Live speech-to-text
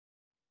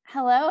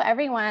Hello,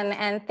 everyone,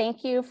 and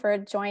thank you for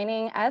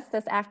joining us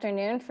this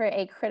afternoon for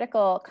a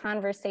critical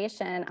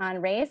conversation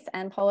on race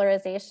and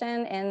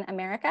polarization in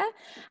America.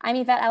 I'm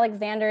Evette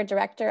Alexander,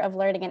 Director of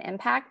Learning and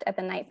Impact at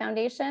the Knight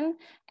Foundation,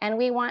 and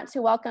we want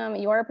to welcome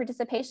your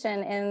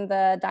participation in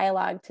the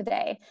dialogue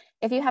today.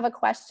 If you have a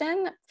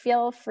question,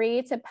 feel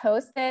free to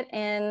post it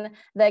in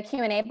the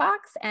Q&A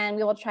box, and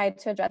we will try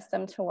to address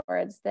them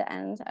towards the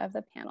end of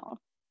the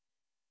panel.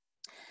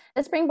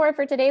 The springboard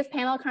for today's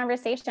panel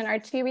conversation are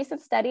two recent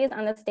studies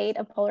on the state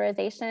of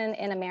polarization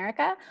in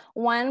America,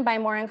 one by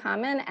More in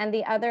Common and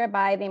the other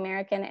by the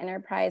American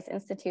Enterprise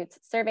Institute's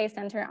Survey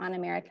Center on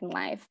American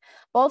Life.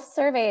 Both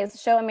surveys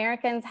show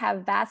Americans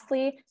have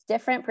vastly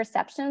different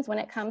perceptions when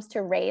it comes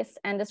to race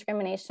and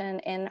discrimination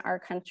in our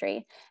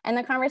country. And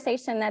the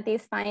conversation that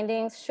these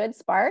findings should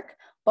spark,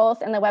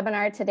 both in the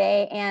webinar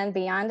today and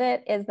beyond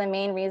it, is the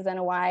main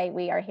reason why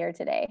we are here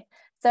today.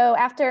 So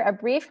after a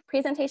brief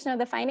presentation of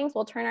the findings,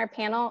 we'll turn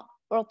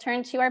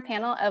to our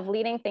panel of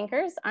leading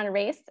thinkers on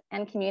race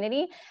and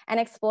community and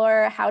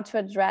explore how to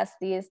address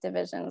these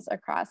divisions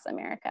across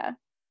America.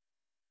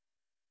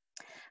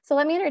 So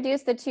let me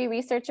introduce the two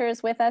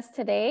researchers with us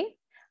today.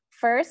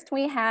 First,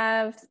 we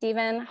have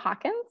Stephen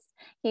Hawkins.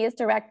 He is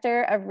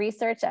Director of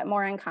Research at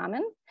More in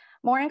Common.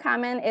 More in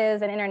Common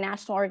is an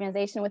international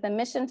organization with a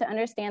mission to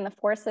understand the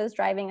forces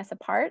driving us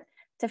apart,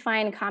 to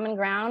find common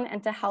ground,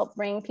 and to help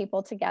bring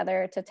people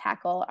together to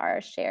tackle our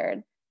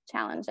shared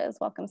challenges.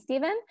 Welcome,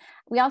 Stephen.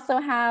 We also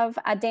have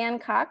Dan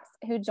Cox,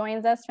 who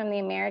joins us from the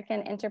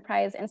American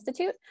Enterprise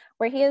Institute,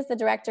 where he is the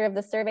director of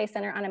the Survey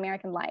Center on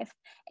American Life.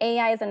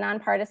 AEI is a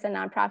nonpartisan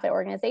nonprofit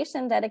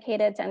organization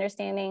dedicated to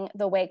understanding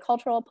the way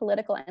cultural,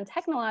 political, and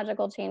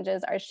technological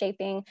changes are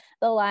shaping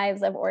the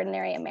lives of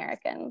ordinary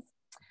Americans.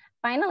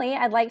 Finally,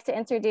 I'd like to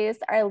introduce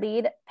our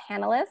lead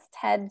panelist,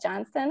 Ted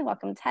Johnson.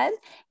 Welcome, Ted.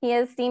 He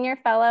is Senior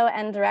Fellow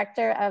and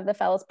Director of the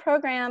Fellows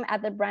Program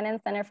at the Brennan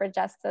Center for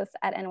Justice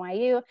at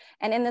NYU.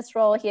 And in this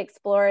role, he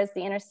explores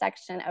the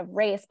intersection of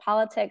race,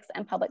 politics,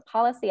 and public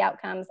policy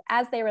outcomes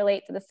as they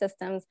relate to the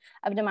systems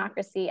of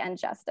democracy and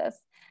justice.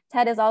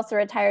 Ted is also a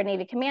retired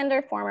Navy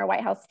commander, former White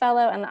House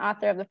fellow, and the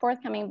author of the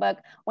forthcoming book,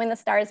 When the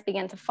Stars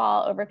Begin to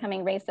Fall,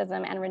 Overcoming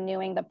Racism and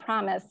Renewing the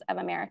Promise of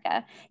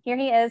America. Here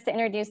he is to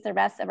introduce the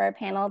rest of our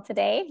panel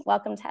today.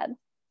 Welcome, Ted.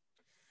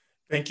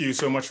 Thank you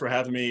so much for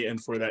having me and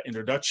for that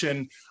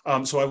introduction.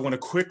 So I want to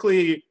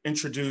quickly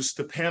introduce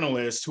the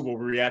panelists who will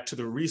react to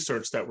the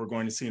research that we're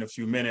going to see in a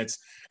few minutes.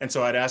 And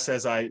so I'd ask,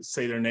 as I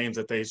say their names,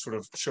 that they sort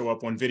of show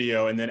up on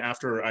video. And then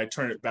after I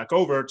turn it back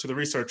over to the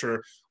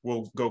researcher,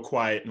 we'll go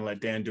quiet and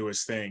let Dan do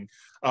his thing.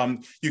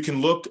 You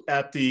can look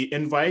at the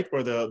invite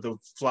or the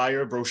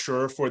flyer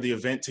brochure for the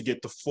event to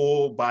get the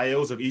full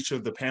bios of each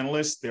of the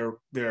panelists.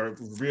 They're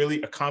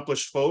really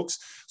accomplished folks.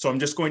 So I'm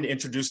just going to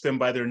introduce them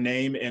by their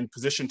name and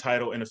position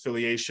title and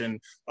affiliation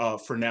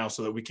for now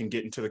so that we can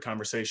get into the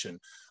conversation.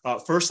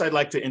 First, I'd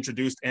like to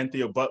introduce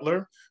Anthea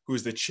Butler, who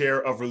is the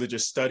Chair of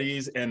Religious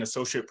Studies and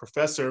Associate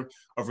Professor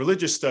of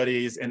Religious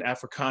Studies and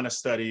Africana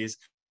Studies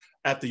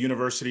at the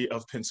University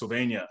of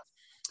Pennsylvania.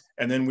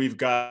 And then we've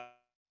got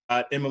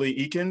Emily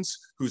Eakins,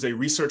 who's a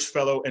research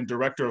fellow and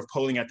director of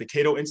polling at the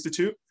Cato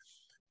Institute.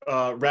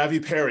 Ravi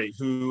Perry,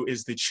 who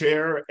is the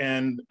chair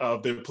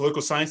of the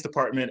political science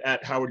department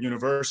at Howard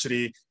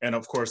University, and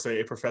of course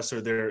a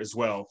professor there as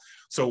well.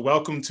 So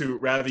welcome to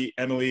Ravi,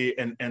 Emily,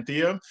 and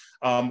Anthea.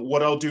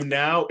 What I'll do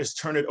now is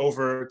turn it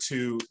over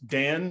to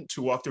Dan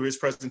to walk through his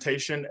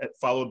presentation,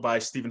 followed by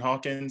Stephen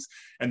Hawkins,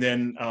 and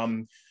then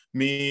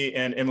me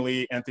and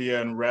Emily,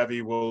 Anthea, and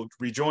Ravi will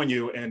rejoin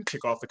you and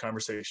kick off the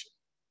conversation.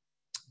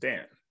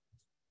 Dan.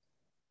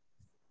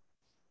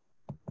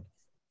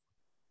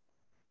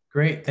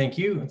 Great, thank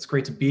you. It's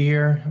great to be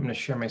here. I'm going to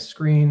share my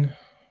screen.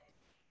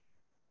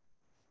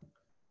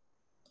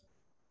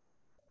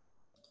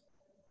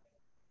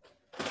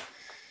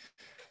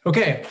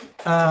 Okay,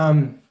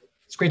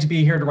 it's great to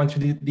be here to run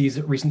through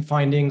these recent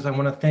findings. I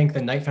want to thank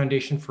the Knight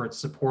Foundation for its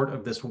support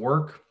of this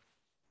work.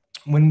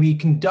 When we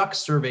conduct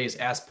surveys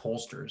as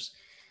pollsters,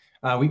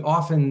 we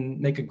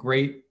often make a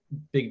great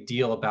big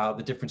deal about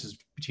the differences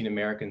between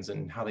Americans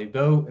and how they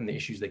vote and the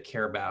issues they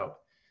care about.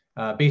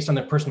 Based on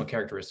their personal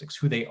characteristics,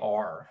 who they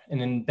are.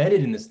 And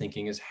embedded in this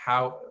thinking is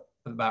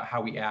about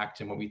how we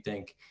act and what we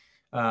think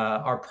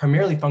are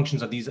primarily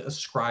functions of these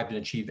ascribed and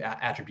achieved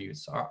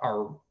attributes,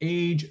 our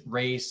age,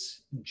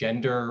 race,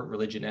 gender,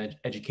 religion, and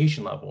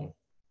education level.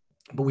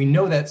 But we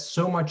know that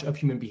so much of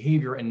human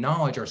behavior and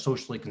knowledge are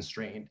socially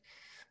constrained,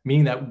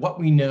 meaning that what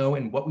we know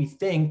and what we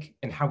think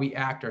and how we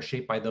act are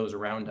shaped by those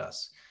around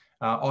us.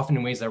 Often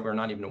in ways that we're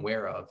not even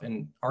aware of.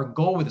 And our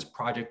goal with this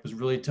project was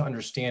really to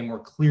understand more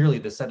clearly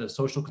the set of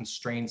social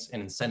constraints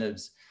and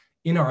incentives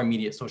in our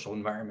immediate social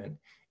environment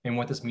and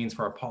what this means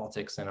for our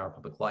politics and our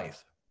public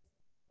life.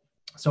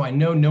 So I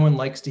know no one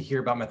likes to hear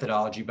about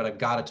methodology, but I've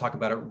got to talk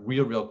about it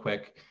real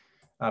quick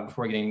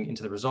before getting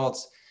into the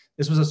results.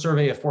 This was a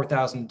survey of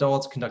 4,000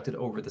 adults conducted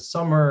over the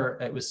summer.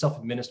 It was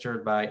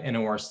self-administered by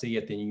NORC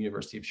at the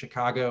University of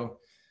Chicago.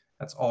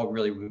 That's all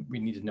really we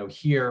need to know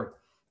here.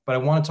 But I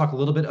want to talk a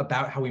little bit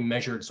about how we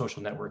measured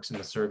social networks in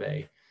the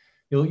survey.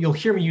 You'll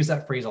hear me use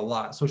that phrase a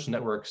lot, social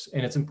networks,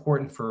 and it's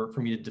important for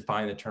me to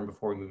define the term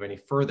before we move any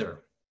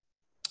further.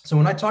 So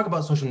when I talk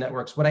about social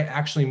networks, what I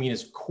actually mean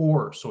is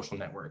core social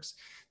networks.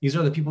 These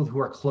are the people who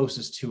are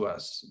closest to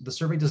us. The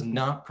survey does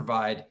not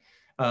provide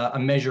a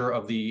measure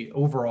of the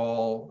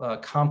overall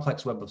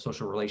complex web of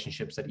social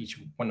relationships that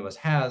each one of us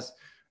has.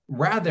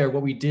 Rather,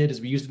 what we did is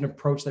we used an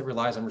approach that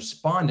relies on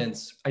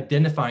respondents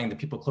identifying the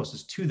people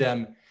closest to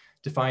them,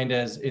 defined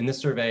as, in this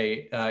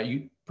survey,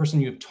 person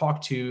you've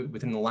talked to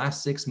within the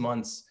last 6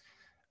 months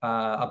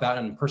about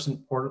an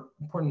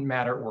important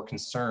matter or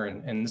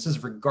concern. And this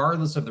is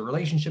regardless of the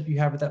relationship you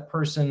have with that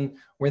person,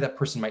 where that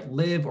person might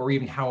live, or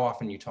even how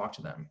often you talk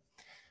to them.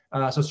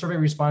 So survey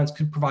respondents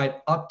could provide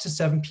up to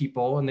 7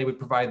 people, and they would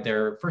provide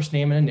their first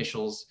name and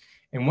initials.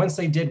 And once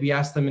they did, we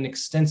asked them an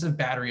extensive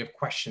battery of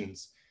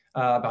questions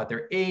about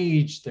their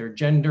age, their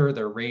gender,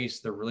 their race,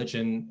 their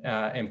religion,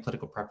 and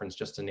political preference,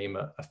 just to name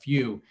a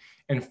few.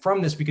 And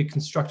from this, we could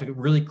construct a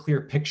really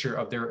clear picture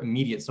of their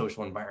immediate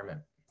social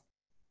environment.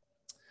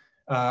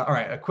 All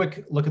right, a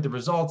quick look at the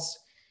results.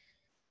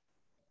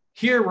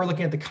 Here, we're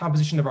looking at the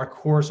composition of our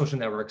core social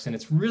networks, and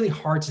it's really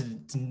hard to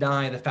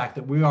deny the fact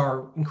that we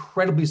are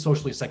incredibly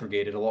socially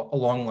segregated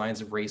along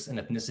lines of race and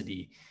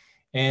ethnicity.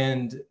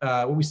 And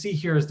what we see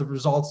here is the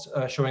results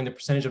showing the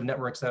percentage of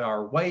networks that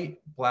are white,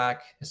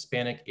 Black,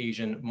 Hispanic,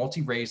 Asian,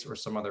 multi-race, or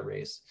some other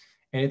race.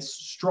 And it's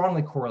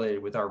strongly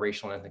correlated with our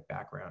racial and ethnic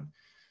background.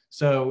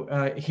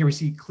 So here we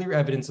see clear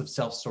evidence of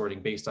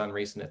self-sorting based on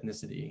race and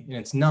ethnicity, and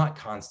it's not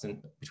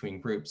constant between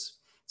groups.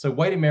 So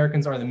white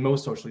Americans are the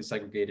most socially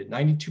segregated.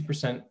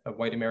 92% of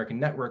white American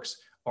networks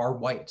are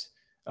white.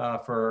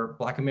 For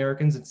Black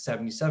Americans, it's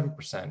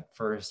 77%.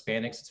 For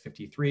Hispanics, it's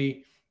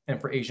 53%. And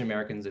for Asian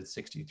Americans, it's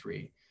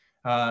 63%.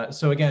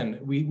 So again,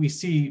 we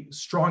see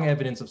strong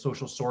evidence of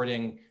social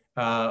sorting,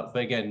 but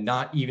again,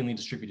 not evenly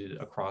distributed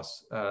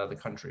across the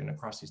country and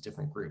across these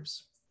different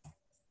groups.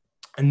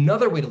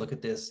 Another way to look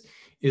at this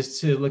is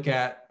to look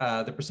at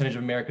the percentage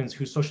of Americans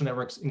whose social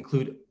networks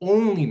include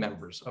only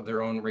members of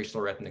their own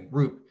racial or ethnic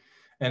group.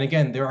 And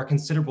again, there are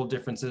considerable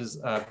differences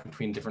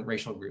between different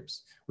racial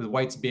groups, with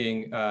whites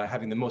being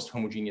having the most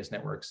homogeneous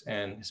networks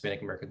and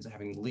Hispanic Americans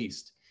having the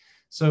least.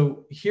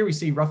 So here we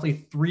see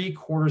roughly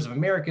 3/4 of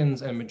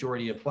Americans and a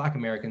majority of Black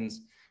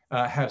Americans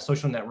have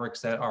social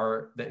networks that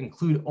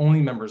include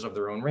only members of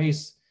their own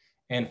race.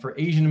 And for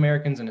Asian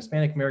Americans and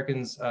Hispanic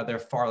Americans, they're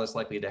far less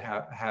likely to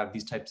have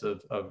these types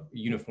of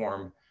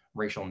uniform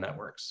racial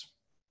networks.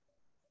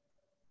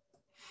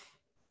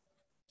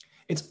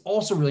 It's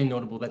also really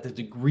notable that the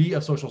degree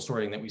of social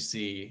sorting that we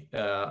see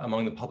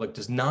among the public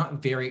does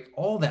not vary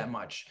all that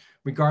much,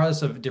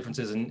 regardless of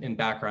differences in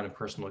background and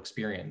personal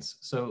experience.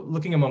 So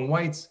looking among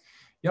whites,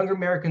 younger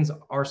Americans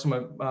are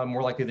somewhat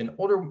more likely than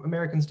older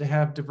Americans to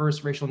have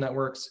diverse racial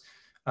networks,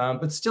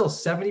 but still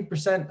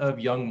 70% of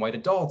young white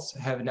adults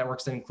have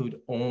networks that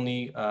include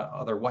only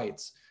other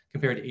whites,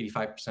 compared to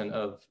 85%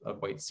 of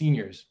white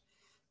seniors.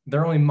 There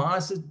are only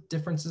modest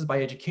differences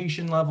by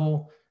education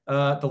level.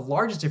 The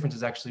largest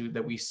differences actually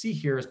that we see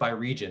here is by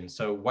region.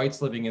 So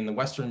whites living in the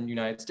Western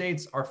United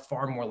States are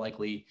far more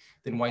likely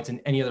than whites in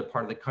any other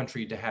part of the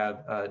country to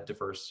have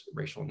diverse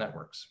racial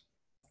networks.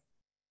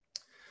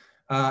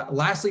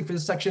 Lastly, for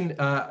this section,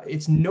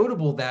 it's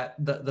notable that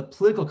the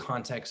political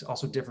context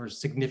also differs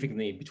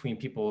significantly between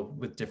people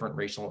with different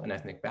racial and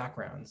ethnic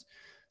backgrounds.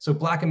 So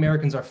Black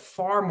Americans are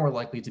far more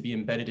likely to be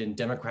embedded in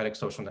democratic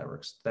social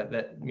networks,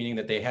 meaning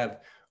that they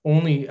have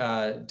only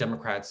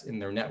Democrats in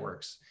their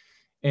networks.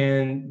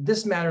 And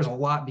this matters a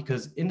lot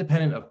because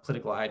independent of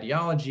political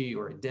ideology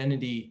or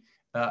identity,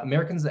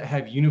 Americans that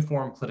have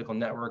uniform political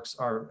networks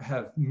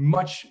have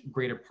much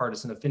greater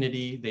partisan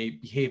affinity, they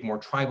behave more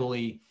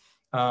tribally,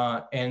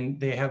 and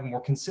they have more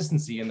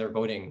consistency in their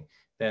voting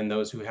than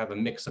those who have a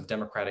mix of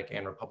Democratic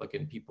and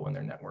Republican people in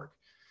their network.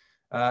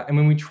 And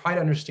when we try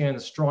to understand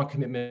the strong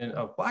commitment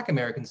of Black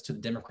Americans to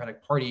the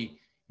Democratic Party,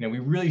 we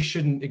really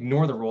shouldn't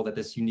ignore the role that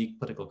this unique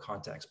political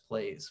context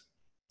plays.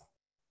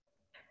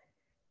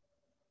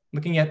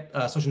 Looking at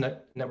social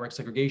network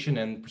segregation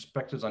and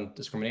perspectives on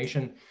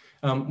discrimination.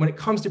 When it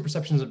comes to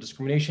perceptions of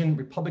discrimination,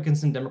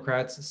 Republicans and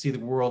Democrats see the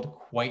world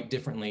quite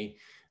differently.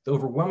 The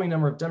overwhelming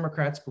number of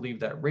Democrats believe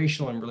that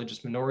racial and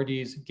religious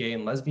minorities, gay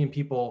and lesbian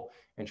people,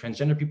 and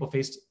transgender people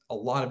face a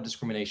lot of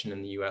discrimination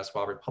in the US,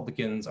 while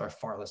Republicans are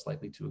far less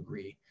likely to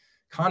agree.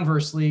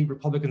 Conversely,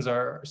 Republicans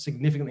are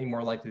significantly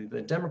more likely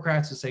than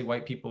Democrats to say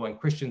white people and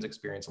Christians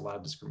experience a lot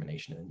of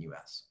discrimination in the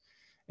US.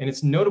 And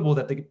it's notable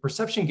that the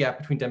perception gap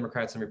between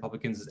Democrats and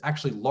Republicans is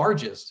actually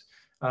largest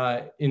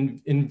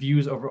in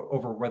views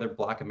over whether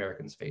Black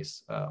Americans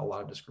face a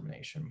lot of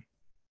discrimination.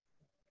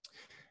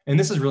 And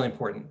this is really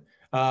important.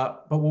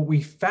 But what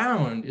we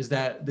found is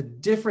that the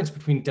difference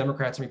between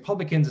Democrats and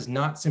Republicans is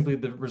not simply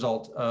the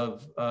result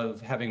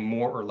of having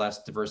more or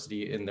less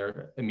diversity in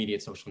their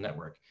immediate social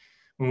network.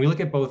 When we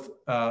look at both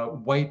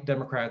white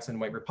Democrats and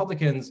white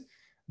Republicans,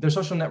 their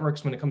social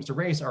networks when it comes to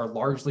race are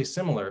largely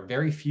similar.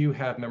 Very few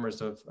have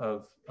members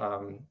of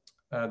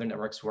their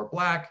networks who are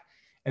Black,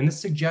 And this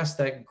suggests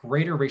that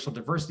greater racial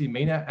diversity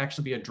may not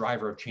actually be a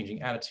driver of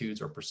changing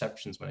attitudes or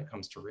perceptions when it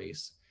comes to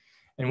race.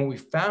 And what we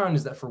found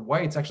is that for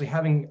whites, actually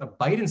having a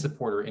Biden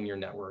supporter in your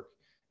network,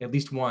 at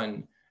least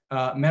one,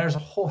 matters a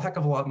whole heck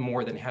of a lot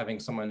more than having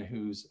someone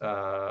who's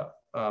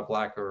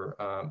Black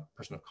or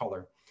person of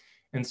color.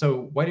 And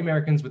so white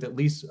Americans with at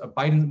least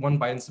one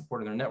Biden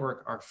supporter in their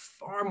network are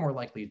far more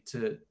likely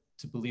to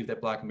believe that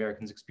Black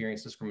Americans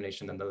experience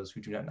discrimination than those who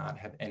do not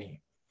have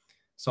any.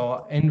 So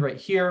I'll end right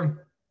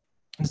here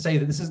and say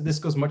that this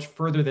goes much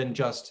further than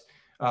just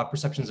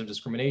perceptions of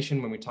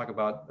discrimination when we talk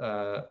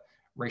about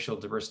racial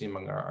diversity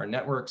among our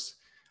networks.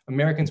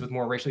 Americans with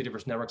more racially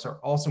diverse networks are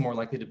also more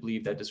likely to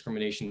believe that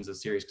discrimination is a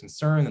serious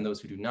concern than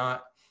those who do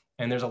not.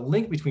 And there's a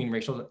link between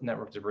racial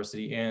network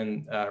diversity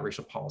and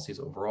racial policies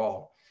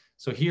overall.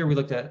 So here we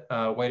looked at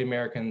white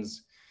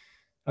Americans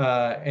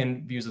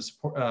and views of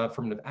support,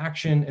 affirmative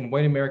action, and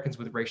white Americans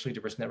with racially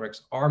diverse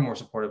networks are more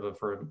supportive of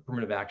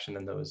affirmative action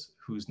than those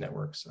whose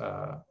networks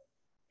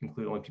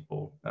include only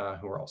people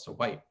who are also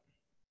white.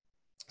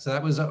 So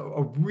that was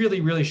a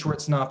really, really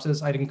short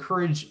synopsis. I'd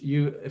encourage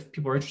you, if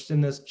people are interested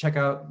in this, check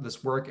out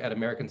this work at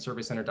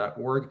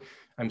americansurveycenter.org.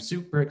 I'm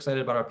super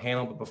excited about our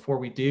panel, but before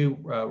we do,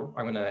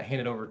 I'm gonna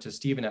hand it over to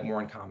Stephen at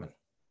More in Common.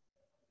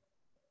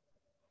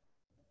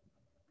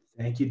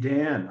 Thank you,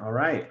 Dan. All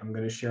right, I'm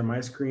going to share my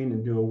screen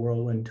and do a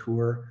whirlwind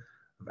tour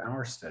of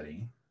our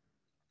study.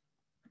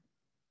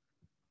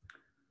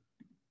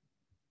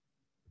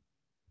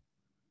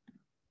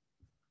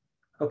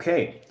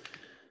 Okay,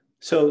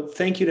 so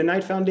thank you to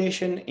Knight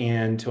Foundation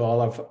and to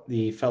all of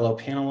the fellow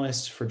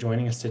panelists for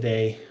joining us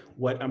today.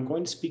 What I'm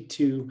going to speak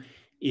to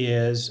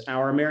is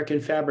our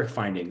American Fabric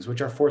findings, which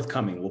are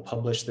forthcoming. We'll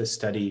publish this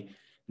study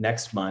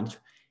next month.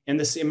 And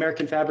this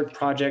American Fabric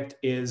project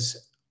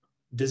is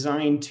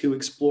designed to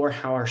explore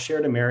how our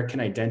shared American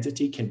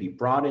identity can be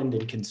broadened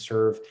and can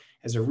serve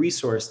as a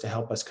resource to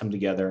help us come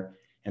together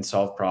and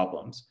solve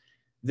problems.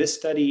 This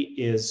study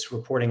is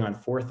reporting on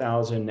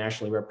 4,000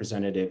 nationally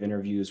representative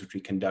interviews, which we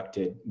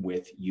conducted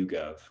with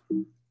YouGov.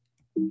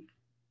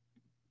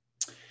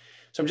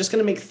 So I'm just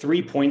going to make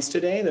 3 points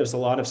today. There's a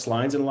lot of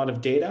slides and a lot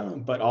of data,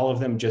 but all of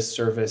them just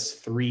service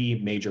 3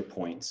 major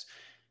points.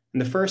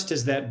 And the first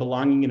is that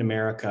belonging in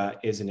America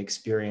is an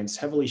experience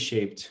heavily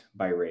shaped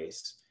by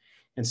race.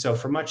 And so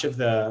for much of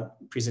the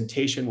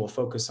presentation, we'll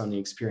focus on the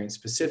experience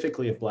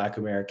specifically of Black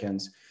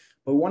Americans,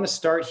 but we want to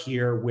start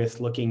here with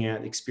looking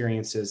at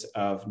experiences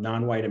of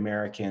non-white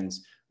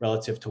Americans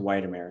relative to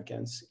white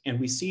Americans. And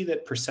we see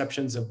that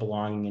perceptions of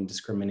belonging and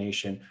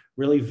discrimination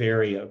really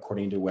vary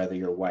according to whether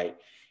you're white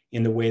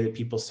in the way that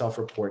people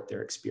self-report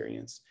their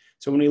experience.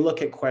 So when we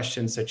look at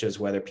questions such as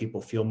whether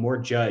people feel more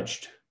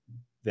judged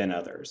than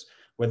others,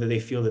 whether they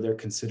feel that they're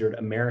considered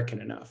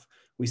American enough,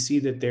 we see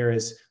that there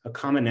is a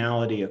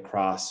commonality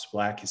across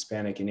Black,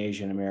 Hispanic, and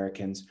Asian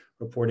Americans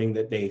reporting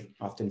that they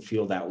often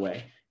feel that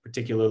way,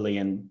 particularly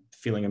in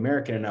feeling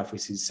American enough. We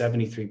see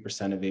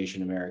 73% of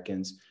Asian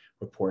Americans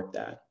report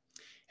that.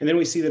 And then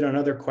we see that on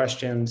other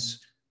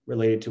questions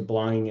related to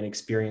belonging and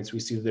experience, we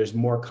see that there's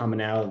more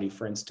commonality,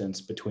 for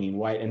instance, between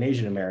white and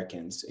Asian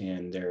Americans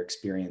and their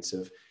experience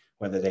of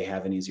whether they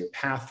have an easier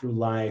path through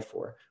life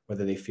or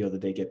whether they feel that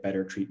they get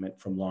better treatment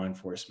from law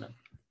enforcement.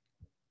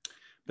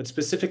 But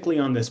specifically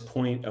on this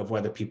point of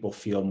whether people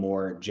feel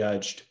more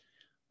judged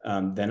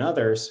than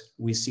others,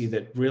 we see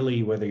that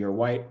really whether you're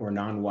white or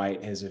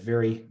non-white has a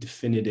very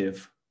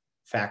definitive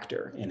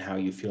factor in how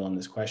you feel on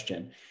this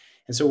question.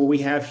 And so what we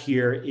have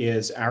here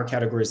is our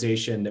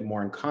categorization that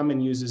More in Common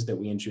uses that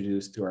we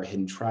introduced through our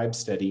Hidden Tribe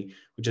study,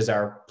 which is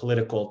our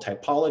political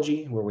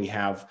typology, where we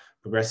have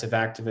progressive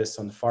activists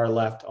on the far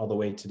left all the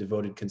way to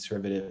devoted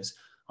conservatives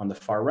on the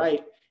far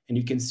right. And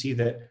you can see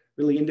that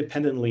really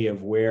independently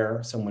of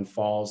where someone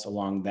falls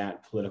along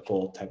that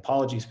political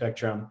typology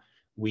spectrum,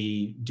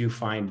 we do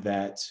find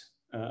that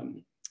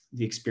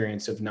the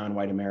experience of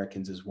non-white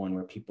Americans is one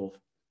where people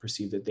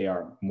perceive that they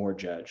are more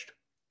judged.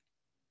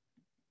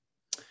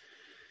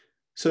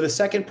 So the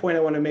second point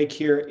I want to make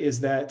here is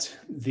that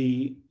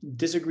the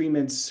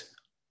disagreements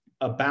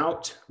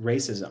about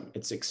racism,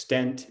 its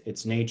extent,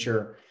 its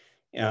nature,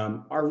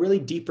 are really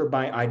deeper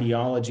by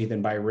ideology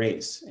than by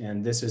race.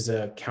 And this is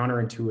a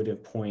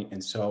counterintuitive point.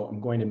 And so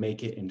I'm going to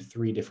make it in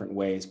 3 different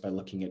ways by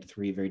looking at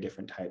 3 very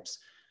different types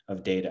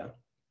of data.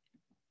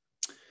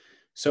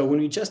 So when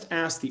we just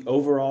ask the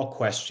overall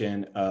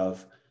question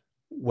of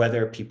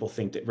whether people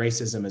think that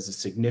racism is a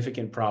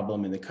significant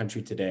problem in the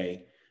country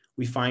today,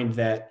 we find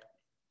that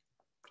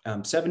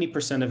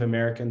 70% of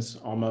Americans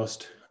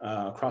almost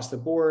across the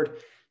board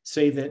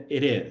say that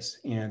it is.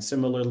 And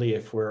similarly,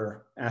 if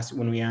we're asked,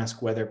 when we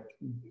ask whether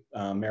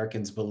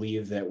Americans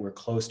believe that we're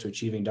close to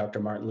achieving Dr.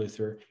 Martin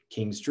Luther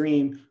King's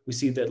dream, we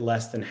see that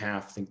less than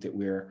half think that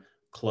we're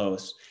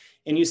close.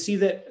 And you see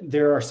that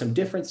there are some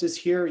differences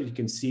here. You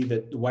can see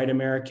that white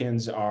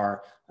Americans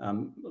are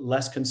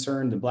less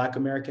concerned than Black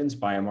Americans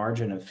by a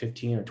margin of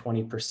 15 or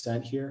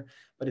 20% here,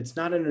 but it's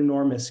not an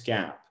enormous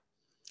gap.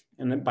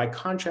 And then by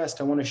contrast,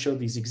 I want to show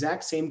these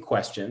exact same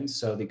questions.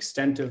 So the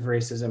extent of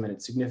racism and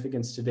its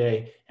significance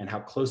today, and how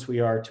close we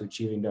are to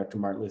achieving Dr.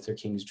 Martin Luther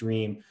King's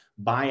dream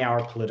by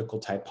our political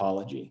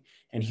typology.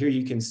 And here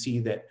you can see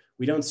that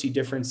we don't see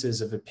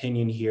differences of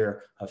opinion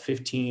here of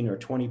 15 or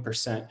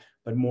 20%,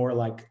 but more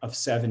like of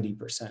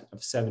 70%, of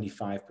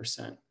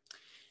 75%.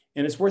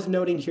 And it's worth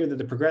noting here that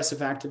the progressive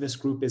activist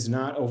group is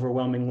not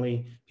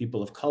overwhelmingly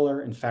people of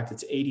color. In fact,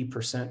 it's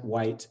 80%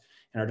 white,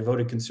 and our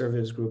devoted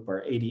conservatives group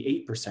are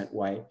 88%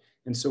 white.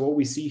 And so what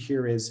we see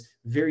here is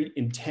very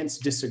intense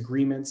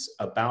disagreements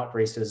about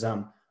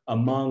racism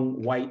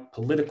among white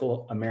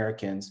political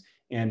Americans,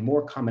 and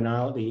more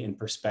commonality in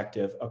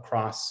perspective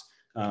across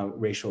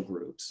racial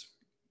groups.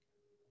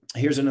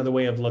 Here's another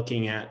way of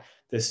looking at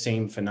this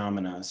same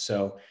phenomena.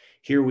 So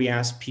here we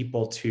ask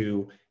people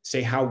to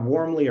say how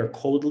warmly or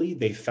coldly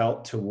they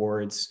felt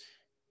towards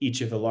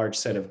each of a large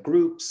set of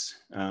groups,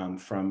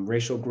 from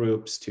racial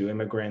groups to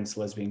immigrants,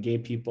 lesbian, gay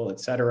people, et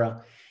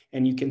cetera.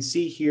 And you can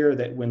see here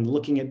that when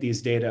looking at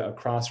these data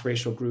across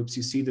racial groups,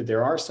 you see that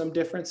there are some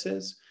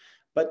differences,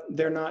 but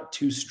they're not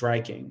too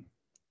striking.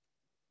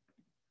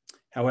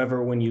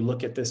 However, when you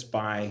look at this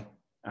by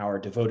our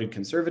devoted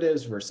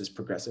conservatives versus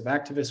progressive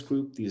activist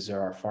group, these are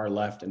our far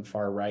left and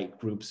far right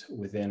groups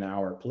within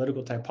our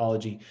political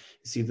typology,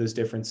 you see those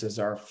differences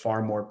are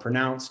far more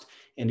pronounced,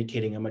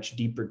 indicating a much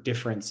deeper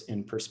difference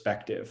in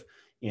perspective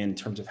in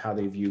terms of how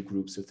they view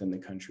groups within the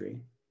country.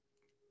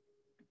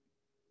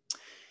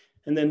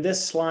 And then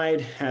this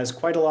slide has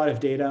quite a lot of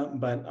data,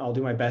 but I'll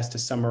do my best to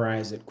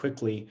summarize it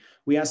quickly.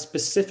 We asked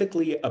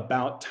specifically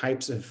about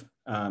types of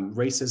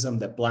racism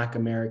that Black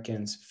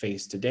Americans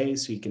face today.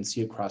 So you can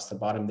see across the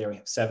bottom there, we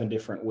have 7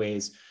 different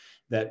ways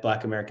that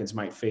Black Americans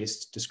might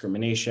face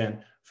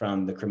discrimination,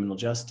 from the criminal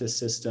justice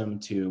system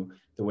to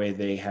the way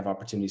they have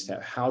opportunities to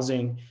have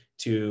housing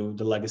to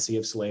the legacy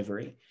of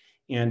slavery.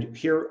 And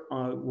here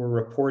we're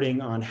reporting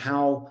on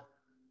how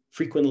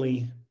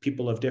frequently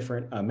people of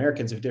different,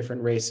 Americans of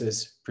different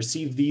races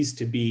perceive these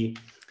to be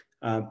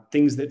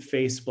things that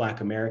face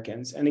Black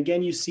Americans. And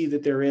again, you see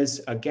that there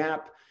is a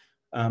gap,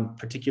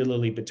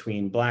 particularly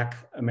between Black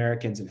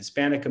Americans and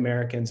Hispanic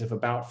Americans, of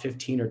about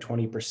 15 or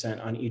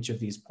 20% on each of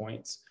these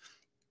points,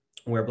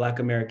 where Black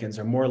Americans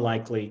are more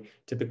likely,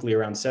 typically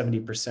around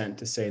 70%,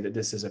 to say that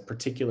this is a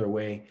particular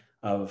way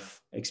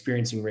of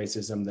experiencing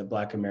racism that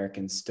Black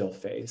Americans still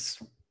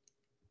face.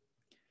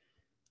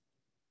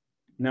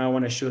 Now I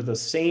want to show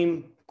those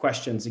same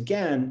questions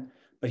again,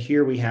 but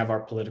here we have our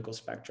political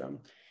spectrum.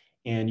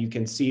 And you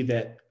can see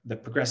that the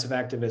progressive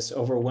activists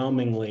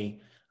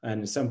overwhelmingly,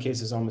 and in some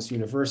cases almost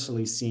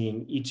universally,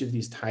 seeing each of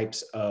these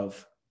types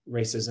of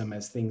racism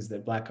as things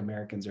that Black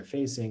Americans are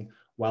facing,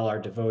 while our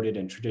devoted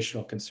and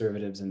traditional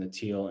conservatives in the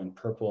teal and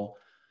purple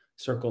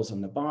circles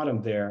on the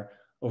bottom there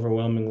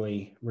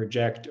overwhelmingly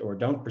reject or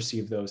don't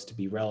perceive those to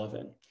be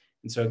relevant.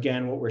 And so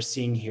again, what we're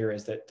seeing here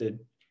is that the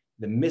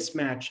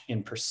mismatch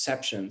in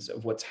perceptions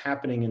of what's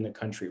happening in the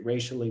country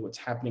racially, what's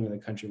happening in the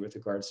country with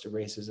regards to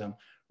racism,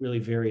 really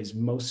varies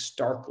most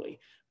starkly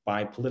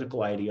by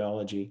political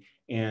ideology,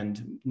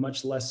 and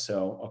much less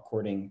so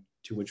according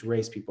to which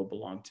race people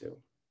belong to.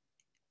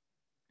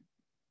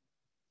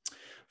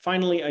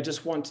 Finally, I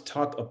just want to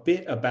talk a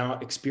bit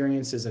about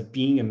experiences of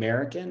being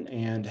American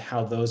and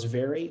how those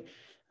vary.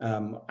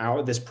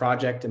 This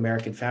project,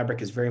 American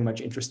Fabric, is very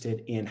much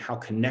interested in how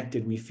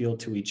connected we feel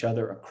to each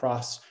other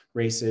across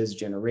races,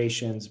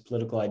 generations,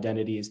 political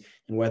identities,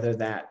 and whether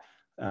that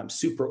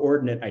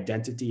superordinate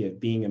identity of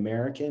being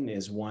American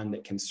is one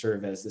that can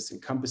serve as this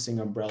encompassing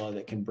umbrella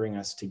that can bring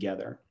us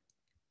together.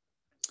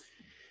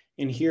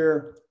 And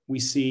here we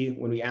see,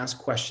 when we ask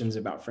questions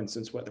about, for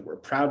instance, whether we're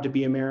proud to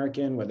be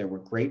American, whether we're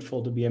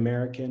grateful to be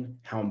American,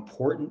 how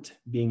important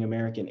being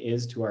American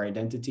is to our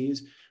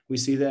identities, we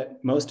see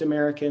that most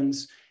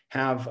Americans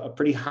have a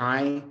pretty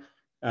high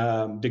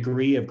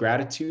degree of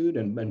gratitude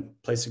and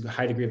place a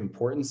high degree of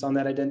importance on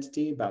that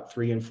identity. About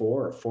 3 and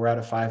 4, or 4 out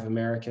of 5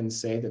 Americans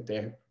say that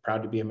they're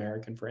proud to be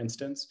American, for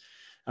instance.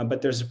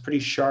 But there's a pretty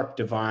sharp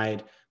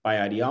divide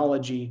by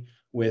ideology,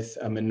 with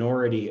a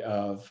minority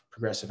of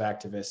progressive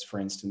activists, for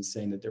instance,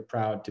 saying that they're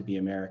proud to be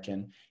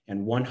American,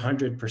 and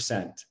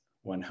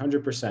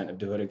 100% of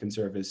devoted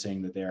conservatives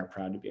saying that they are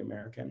proud to be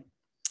American.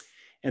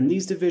 And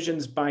these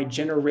divisions by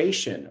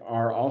generation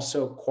are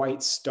also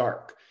quite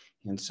stark.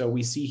 And so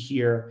we see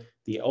here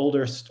the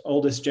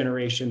oldest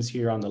generations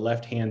here on the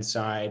left-hand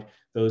side,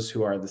 those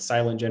who are the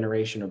silent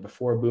generation or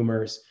before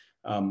boomers,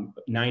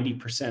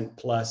 90%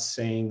 plus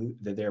saying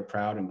that they're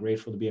proud and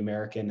grateful to be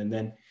American. And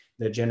then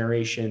the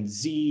Generation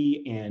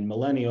Z and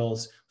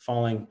millennials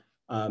falling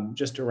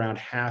just around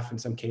half, in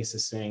some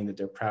cases, saying that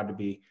they're proud to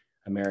be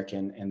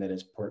American and that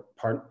it's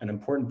an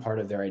important part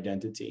of their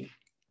identity.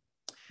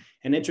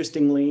 And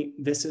interestingly,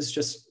 this is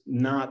just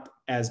not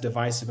as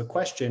divisive a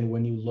question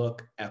when you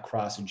look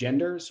across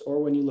genders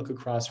or when you look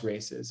across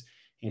races.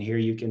 And here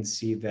you can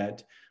see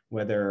that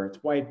whether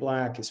it's white,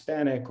 Black,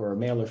 Hispanic, or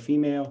male or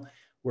female,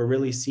 we're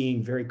really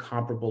seeing very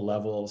comparable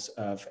levels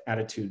of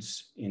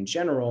attitudes in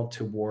general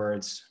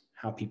towards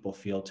how people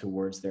feel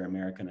towards their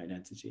American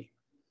identity.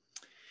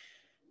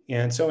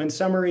 And so in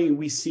summary,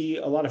 we see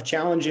a lot of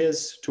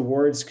challenges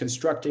towards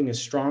constructing a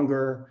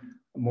stronger,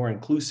 more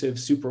inclusive,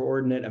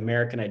 superordinate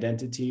American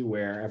identity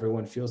where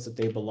everyone feels that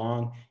they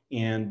belong.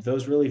 And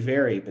those really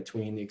vary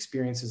between the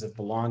experiences of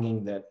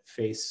belonging that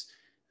face,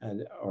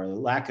 or the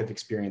lack of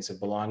experience of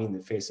belonging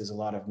that faces a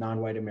lot of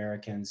non-white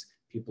Americans,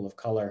 people of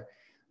color,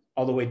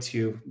 all the way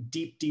to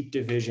deep, deep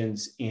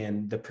divisions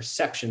in the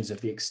perceptions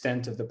of the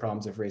extent of the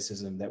problems of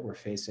racism that we're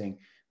facing,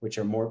 which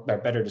are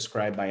better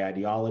described by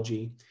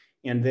ideology.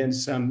 And then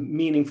some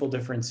meaningful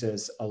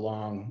differences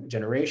along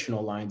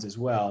generational lines as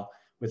well,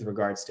 with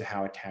regards to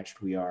how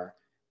attached we are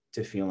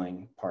to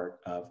feeling part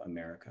of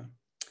America.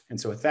 And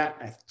so with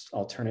that,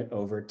 I'll turn it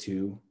over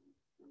to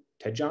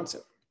Ted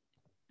Johnson.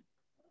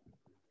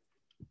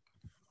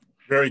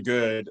 Very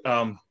good.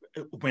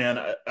 Man,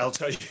 I'll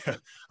tell you,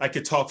 I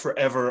could talk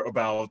forever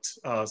about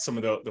some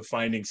of the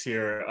findings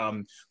here,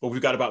 but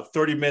we've got about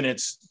 30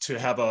 minutes to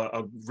have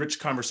a rich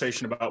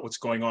conversation about what's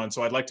going on.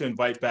 So I'd like to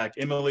invite back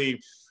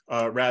Emily,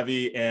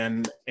 Ravi,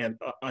 and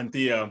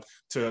Anthea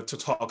to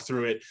talk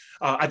through it.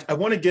 I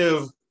want to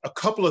give a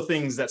couple of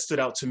things that stood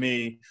out to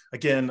me.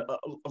 Again,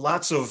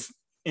 lots of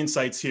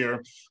insights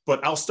here,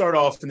 but I'll start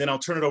off and then I'll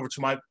turn it over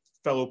to my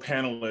fellow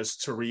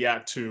panelists to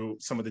react to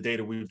some of the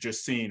data we've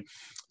just seen.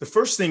 The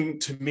first thing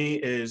to me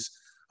is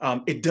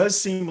it does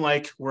seem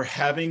like we're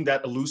having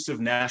that elusive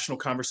national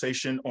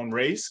conversation on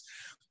race.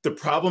 The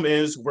problem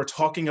is we're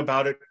talking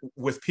about it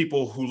with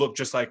people who look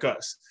just like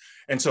us.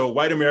 And so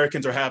white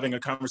Americans are having a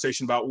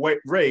conversation about white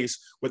race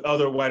with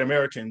other white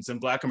Americans,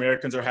 and Black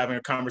Americans are having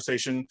a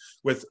conversation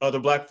with other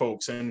Black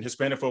folks, and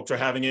Hispanic folks are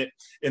having it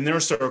in their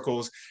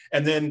circles.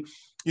 And then,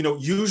 you know,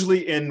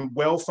 usually in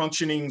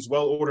well-functioning,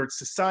 well-ordered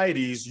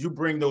societies, you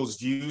bring those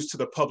views to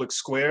the public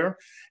square.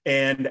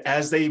 And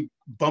as they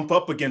bump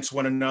up against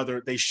one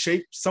another, they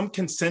shape some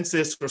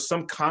consensus or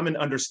some common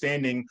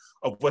understanding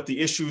of what the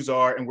issues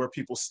are and where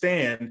people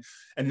stand.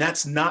 And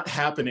that's not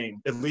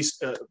happening, at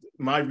least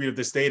my read of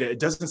this data. It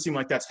doesn't seem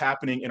like that's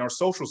happening in our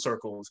social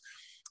circles.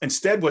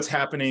 Instead, what's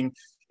happening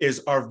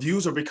is our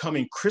views are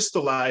becoming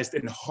crystallized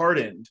and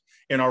hardened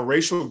in our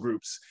racial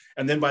groups.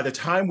 And then by the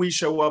time we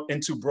show up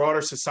into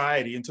broader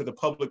society, into the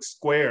public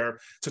square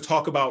to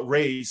talk about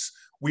race,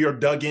 we are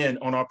dug in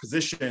on our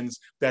positions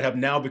that have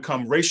now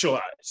become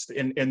racialized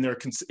in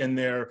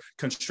their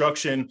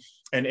construction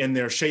and in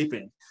their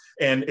shaping.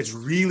 And it's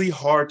really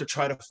hard to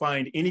try to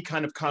find any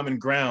kind of common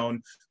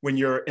ground when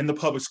you're in the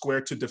public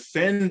square to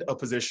defend a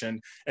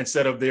position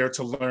instead of there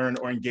to learn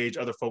or engage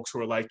other folks who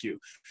are like you.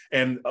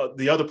 And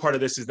the other part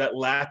of this is that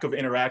lack of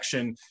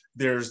interaction.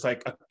 There's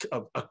like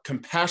a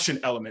compassion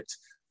element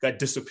that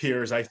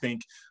disappears, I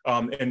think,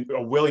 and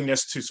a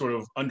willingness to sort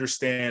of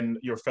understand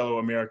your fellow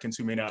Americans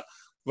who may not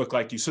look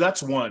like you. So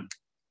that's one.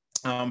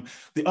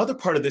 The other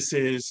part of this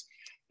is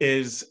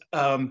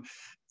I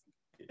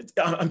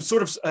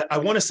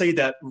want to say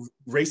that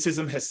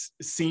racism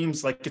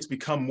seems like it's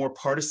become more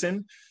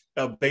partisan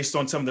based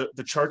on some of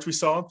the charts we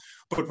saw,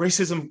 but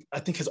racism, I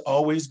think, has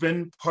always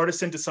been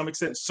partisan to some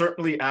extent,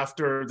 certainly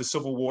after the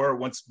Civil War,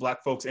 once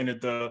Black folks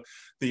entered the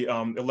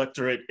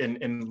electorate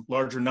in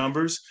larger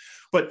numbers.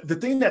 But the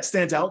thing that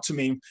stands out to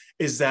me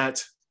is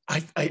that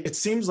it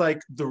seems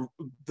like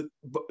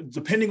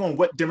depending on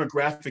what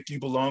demographic you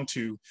belong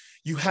to,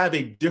 you have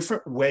a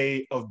different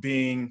way of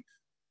being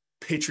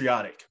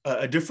patriotic,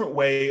 a different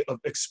way of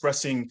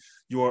expressing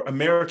your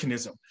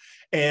Americanism.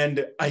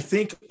 And I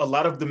think a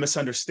lot of the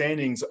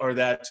misunderstandings are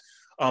that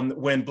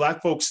when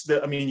Black folks,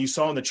 you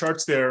saw in the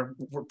charts there,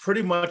 we're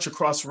pretty much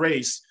across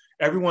race,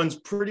 everyone's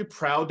pretty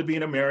proud to be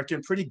an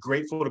American, pretty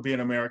grateful to be an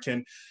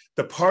American.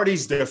 The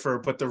parties differ,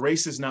 but the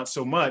races not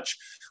so much.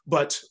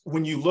 But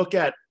when you look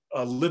at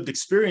lived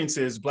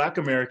experiences, Black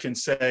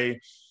Americans say,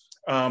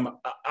 I'm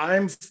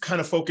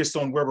kind of focused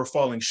on where we're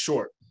falling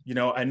short. You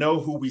know, I know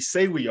who we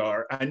say we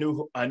are. I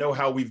know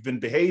how we've been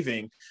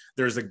behaving.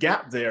 There's a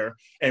gap there,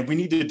 and we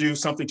need to do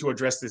something to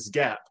address this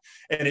gap.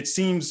 And it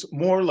seems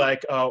more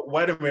like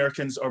white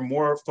Americans are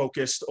more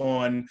focused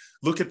on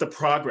look at the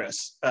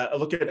progress,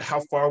 look at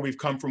how far we've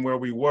come from where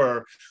we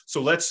were. So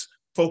let's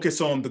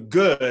focus on the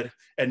good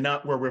and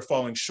not where we're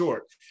falling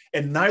short.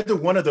 And neither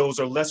one of those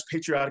are less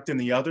patriotic than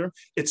the other.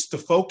 It's the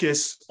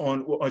focus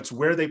on, it's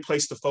where they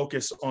place the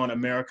focus on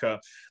America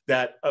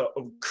that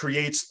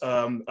creates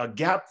a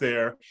gap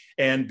there.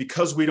 And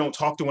because we don't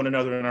talk to one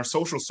another in our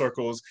social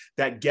circles,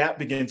 that gap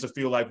begins to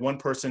feel like one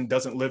person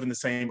doesn't live in the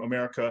same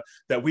America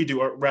that we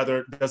do, or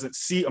rather doesn't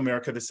see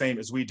America the same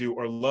as we do,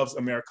 or loves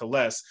America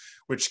less,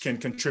 which can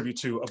contribute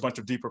to a bunch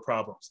of deeper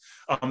problems.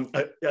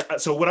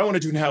 So what I want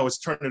to do now is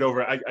turn it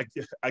over.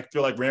 I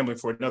feel like rambling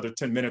for another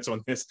 10 minutes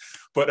on this,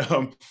 but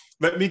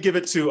let me give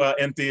it to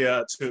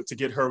Anthea to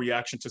get her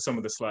reaction to some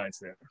of the slides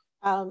there.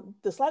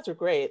 The slides are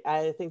great.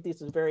 I think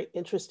these are very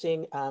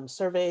interesting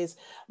surveys.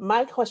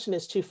 My question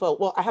is twofold.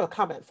 Well, I have a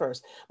comment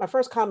first. My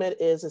first comment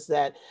is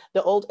that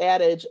the old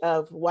adage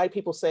of white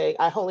people saying,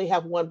 I only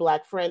have one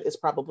Black friend is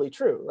probably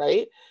true,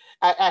 right?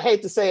 I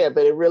hate to say it,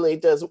 but it really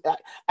does.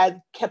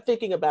 I kept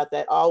thinking about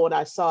that all when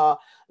I saw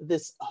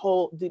this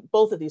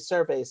both of these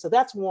surveys. So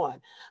that's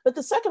one. But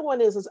the second one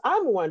is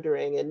I'm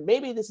wondering, and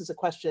maybe this is a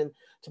question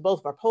to both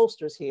of our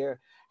pollsters here,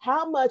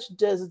 how much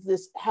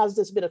has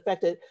this been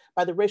affected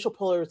by the racial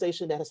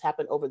polarization that has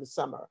happened over the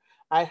summer?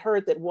 I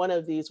heard that one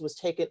of these was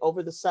taken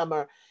over the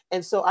summer.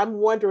 And so I'm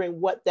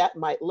wondering what that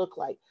might look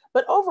like.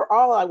 But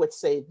overall, I would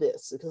say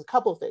this, because a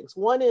couple of things.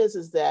 One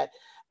is that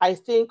I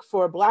think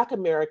for Black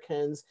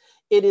Americans,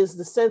 it is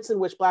the sense in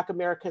which Black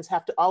Americans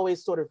have to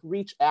always sort of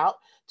reach out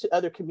to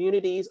other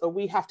communities, or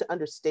we have to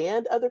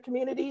understand other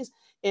communities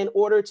in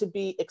order to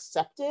be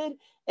accepted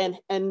and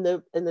in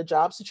the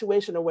job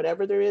situation or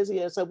whatever there is.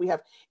 So we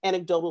have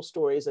anecdotal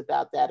stories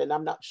about that, and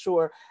I'm not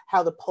sure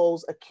how the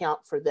polls account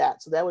for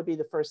that. So that would be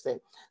the first thing.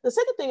 The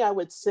second thing I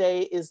would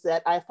say is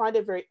that I find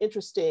it very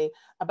interesting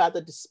about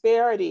the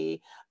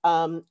disparity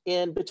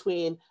in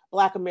between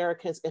Black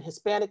Americans and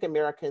Hispanic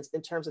Americans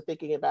in terms of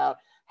thinking about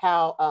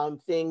how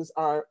things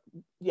are,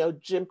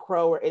 Jim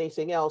Crow or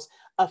anything else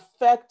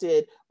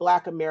affected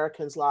Black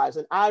Americans' lives.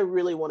 And I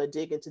really want to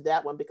dig into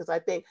that one, because I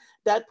think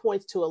that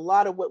points to a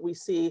lot of what we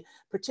see,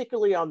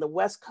 particularly on the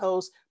West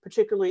Coast,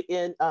 particularly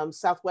in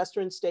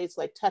Southwestern states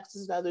like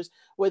Texas and others,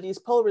 where these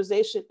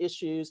polarization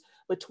issues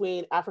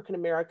between African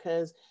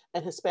Americans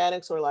and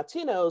Hispanics or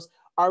Latinos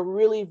are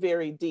really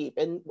very deep.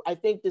 And I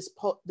think this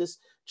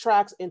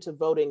tracks into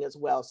voting as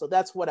well. So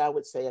that's what I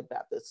would say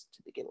about this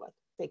to begin with.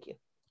 Thank you.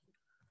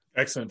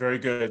 Excellent, very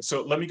good.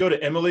 So let me go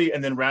to Emily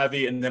and then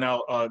Ravi, and then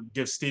I'll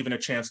give Stephen a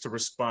chance to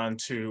respond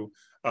to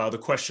the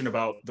question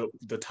about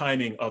the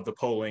timing of the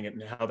polling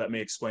and how that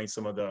may explain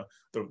some of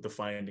the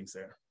findings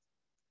there.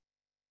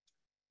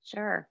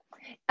 Sure.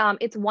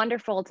 It's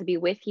wonderful to be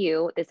with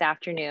you this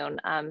afternoon.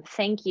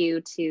 Thank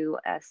you to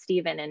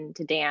Stephen and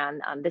to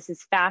Dan. This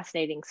is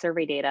fascinating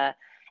survey data.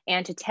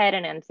 And to Ted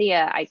and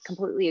Anthea, I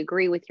completely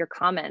agree with your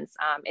comments.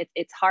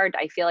 It's hard,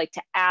 I feel like,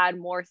 to add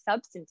more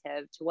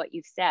substantive to what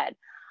you've said.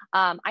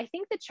 I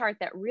think the chart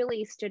that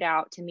really stood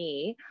out to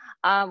me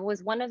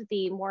was one of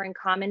the more in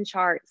common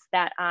charts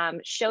that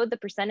showed the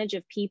percentage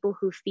of people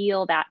who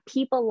feel that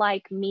people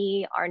like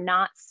me are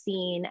not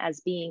seen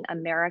as being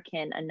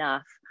American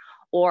enough,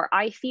 or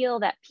I feel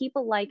that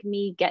people like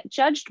me get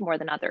judged more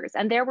than others.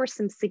 And there were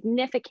some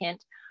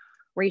significant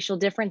racial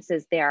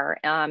differences there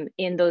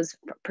in those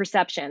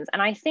perceptions.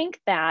 And I think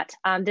that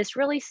this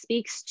really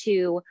speaks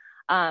to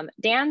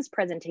Dan's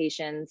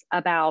presentations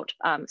about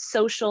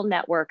social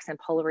networks and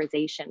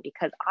polarization,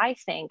 because I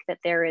think that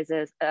there is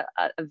a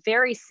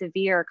very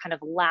severe kind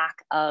of lack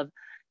of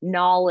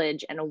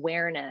knowledge and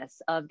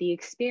awareness of the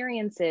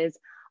experiences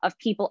of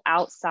people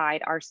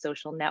outside our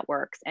social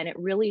networks. And it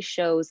really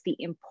shows the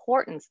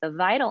importance, the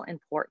vital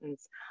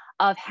importance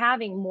of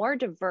having more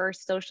diverse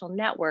social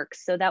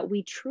networks so that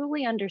we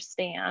truly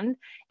understand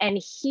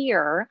and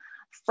hear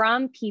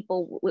from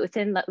people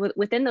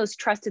within those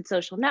trusted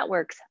social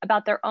networks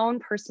about their own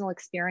personal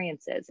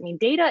experiences. I mean,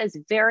 data is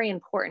very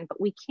important, but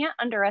we can't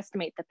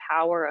underestimate the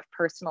power of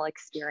personal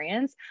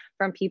experience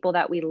from people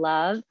that we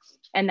love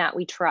and that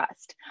we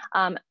trust.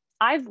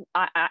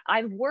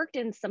 I've worked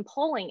in some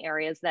polling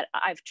areas that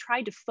I've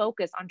tried to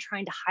focus on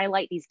trying to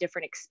highlight these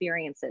different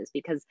experiences,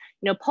 because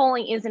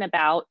polling isn't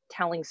about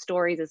telling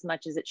stories as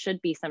much as it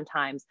should be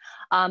sometimes.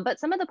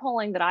 But some of the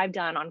polling that I've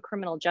done on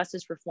criminal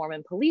justice reform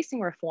and policing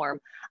reform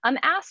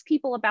asked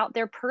people about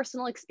their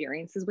personal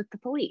experiences with the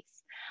police.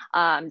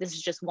 This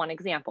is just one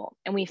example.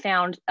 And we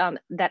found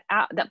that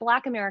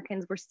Black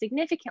Americans were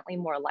significantly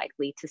more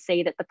likely to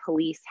say that the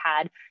police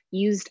had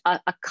used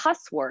a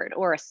cuss word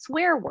or a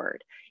swear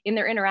word in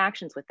their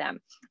interactions with them.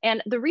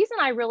 And the reason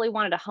I really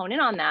wanted to hone in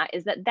on that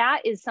is that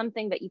that is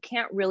something that you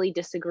can't really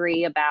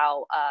disagree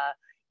about,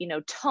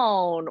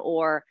 tone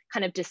or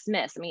kind of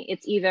dismiss. I mean,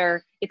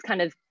 it's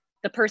kind of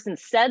the person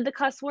said the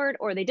cuss word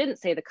or they didn't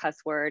say the cuss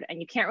word,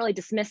 and you can't really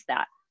dismiss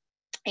that.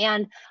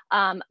 And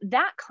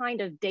that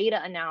kind of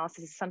data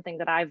analysis is something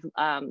that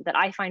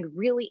I find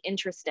really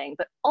interesting.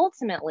 But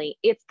ultimately,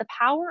 it's the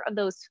power of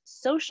those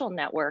social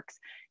networks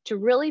to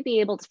really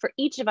be able to, for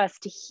each of us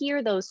to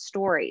hear those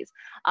stories.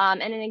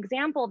 And an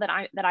example that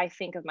I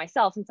think of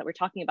myself, since we're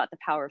talking about the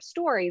power of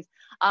stories,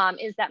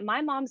 is that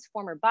my mom's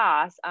former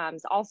boss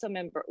is also a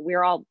member.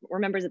 We're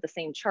members of the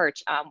same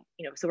church,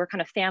 so we're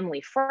kind of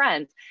family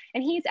friends.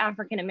 And he's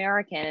African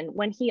American. And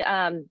when he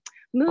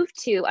moved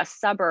to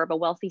a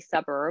wealthy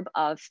suburb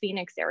of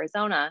Phoenix,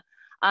 Arizona,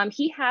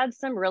 he had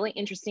some really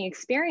interesting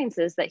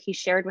experiences that he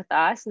shared with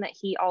us, and that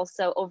he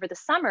also over the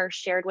summer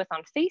shared with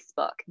on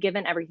Facebook,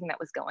 given everything that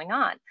was going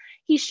on.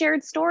 He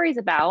shared stories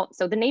about,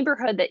 so the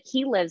neighborhood that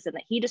he lives in,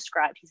 that he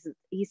described,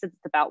 he says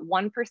it's about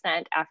 1%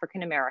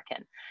 African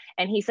American.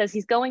 And he says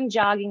he's going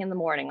jogging in the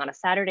morning on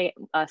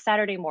a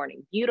Saturday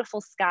morning, beautiful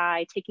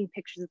sky, taking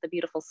pictures of the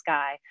beautiful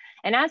sky.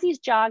 And as he's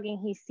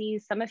jogging, he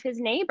sees some of his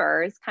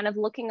neighbors kind of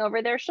looking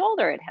over their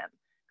shoulder at him,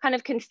 kind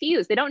of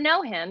confused. They don't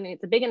know him.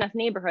 It's a big enough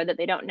neighborhood that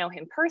they don't know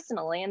him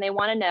personally, and they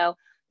want to know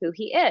who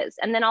he is.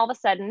 And then all of a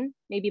sudden,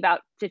 maybe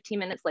about 15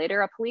 minutes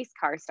later, a police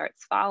car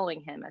starts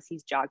following him as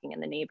he's jogging in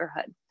the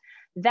neighborhood.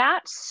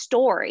 That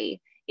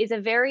story is a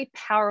very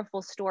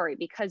powerful story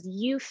because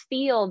you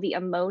feel the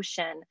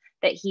emotion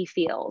that he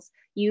feels.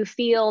 You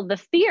feel the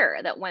fear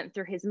that went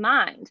through his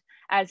mind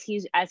as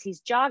he's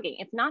jogging.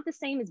 It's not the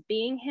same as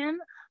being him,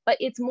 but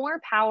it's more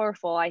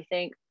powerful, I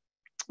think,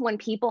 when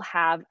people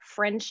have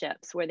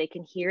friendships where they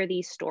can hear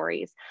these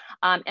stories.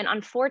 And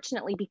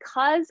unfortunately,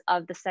 because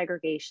of the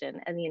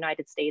segregation in the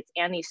United States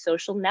and these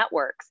social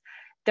networks,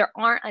 there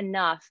aren't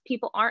enough,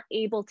 people aren't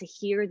able to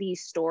hear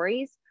these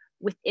stories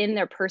within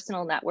their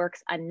personal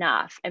networks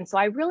enough. And so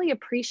I really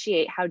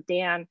appreciate how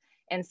Dan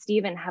and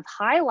Stephen have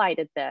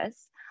highlighted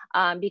this,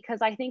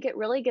 because I think it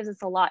really gives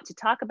us a lot to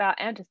talk about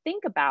and to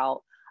think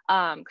about,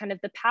 kind of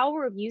the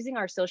power of using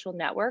our social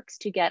networks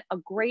to get a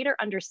greater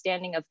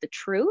understanding of the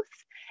truth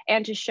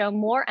and to show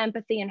more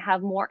empathy and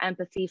have more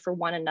empathy for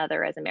one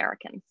another as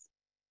Americans.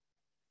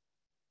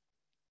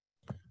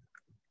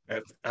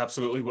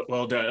 Absolutely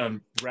well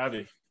done,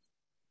 Ravi.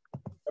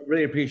 I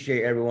really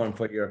appreciate everyone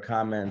for your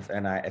comments,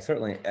 and I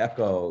certainly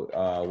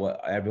echo what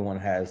everyone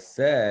has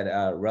said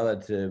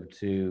relative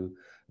to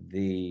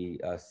the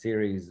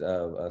series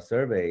of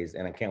surveys,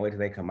 and I can't wait till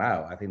they come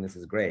out. I think this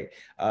is great.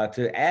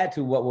 To add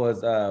to what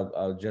was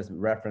just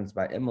referenced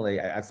by Emily,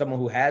 as someone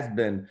who has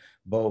been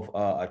both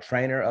a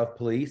trainer of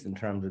police in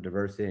terms of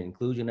diversity and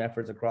inclusion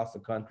efforts across the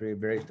country,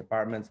 various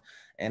departments,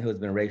 and who has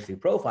been racially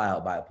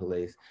profiled by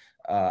police,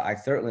 I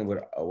certainly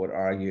would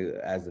argue,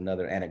 as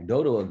another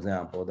anecdotal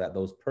example, that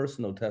those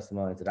personal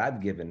testimonies that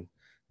I've given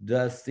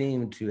does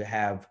seem to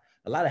have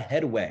a lot of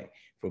headway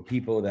for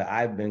people that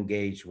I've been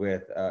engaged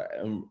with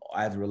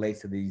as it relates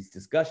to these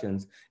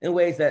discussions in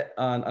ways that,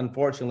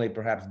 unfortunately,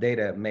 perhaps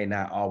data may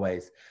not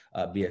always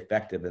be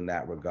effective in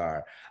that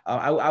regard.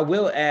 I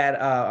will add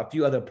a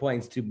few other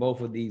points to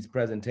both of these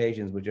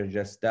presentations, which are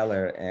just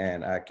stellar,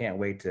 and I can't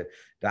wait to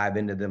dive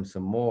into them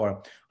some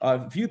more.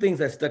 A few things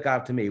that stuck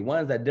out to me.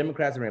 One is that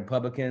Democrats and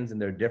Republicans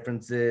and their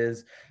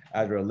differences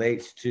as it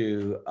relates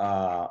to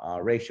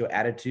racial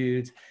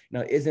attitudes,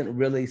 isn't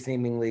really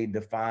seemingly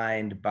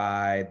defined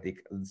by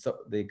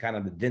the kind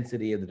of the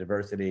density of the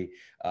diversity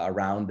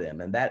around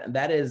them. And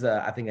that is,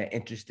 I think, an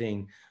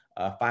interesting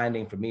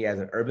finding for me as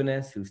an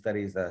urbanist who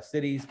studies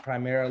cities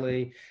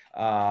primarily,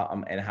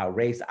 and how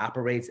race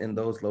operates in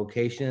those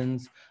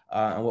locations.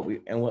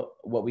 And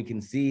what we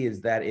can see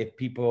is that if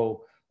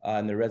people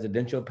in the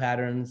residential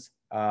patterns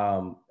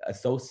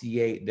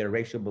associate their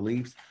racial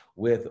beliefs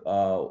with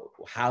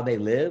how they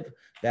live,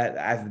 that,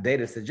 as the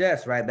data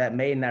suggests, right, that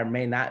may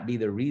not be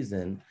the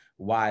reason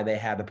why they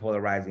have the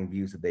polarizing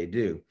views that they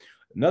do.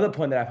 Another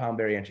point that I found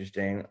very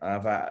interesting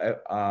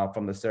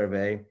from the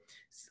survey,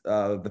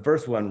 the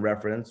first one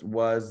referenced,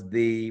 was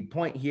the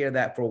point here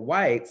that for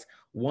whites,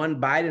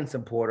 one Biden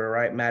supporter,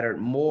 right, mattered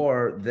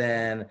more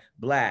than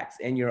blacks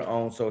in your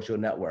own social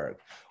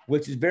network,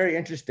 which is very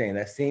interesting.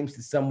 That seems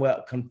to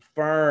somewhat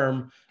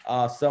confirm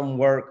some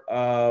work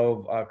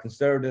of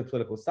conservative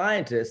political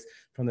scientists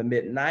from the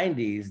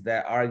mid-90s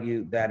that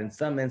argued that in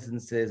some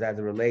instances, as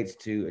it relates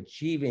to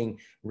achieving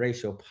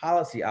racial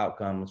policy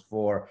outcomes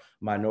for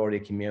minority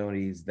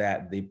communities,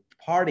 that the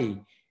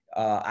party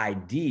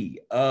ID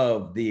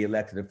of the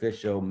elected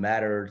official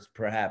matters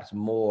perhaps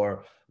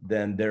more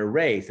than their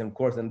race. And of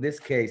course, in this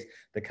case,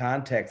 the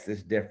context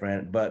is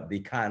different, but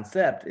the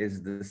concept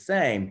is the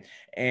same.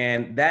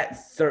 And that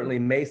certainly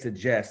may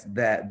suggest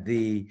that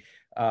the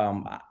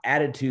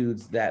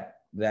attitudes that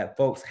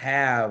folks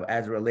have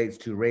as it relates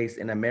to race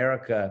in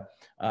America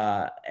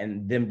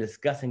and them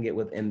discussing it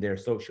within their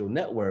social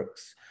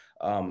networks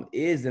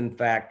is in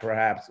fact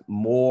perhaps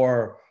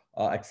more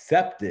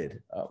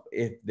accepted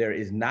if there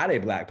is not a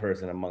black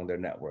person among their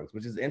networks,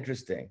 which is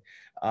interesting.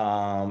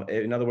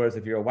 In other words,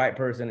 if you're a white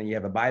person and you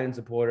have a Biden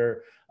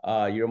supporter,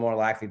 you're more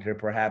likely to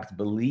perhaps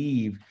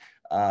believe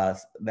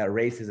that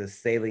race is a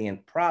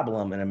salient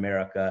problem in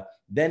America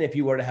than if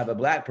you were to have a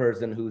black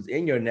person who's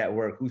in your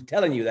network who's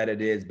telling you that it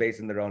is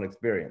based on their own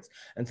experience.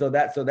 And so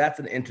that's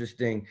an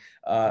interesting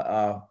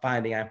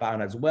finding I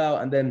found as well.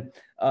 And then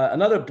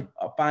another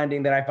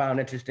finding that I found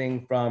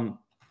interesting from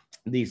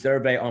the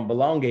survey on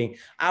belonging,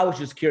 I was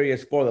just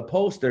curious for the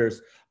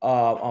posters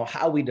on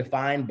how we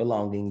define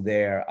belonging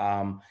there.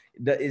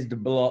 Is the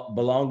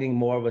belonging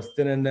more of a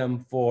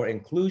synonym for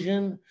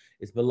inclusion?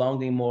 Is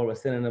belonging more of a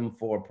synonym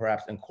for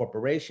perhaps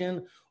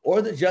incorporation? Or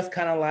is it just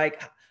kind of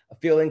like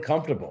feeling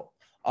comfortable?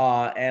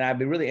 And I'd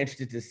be really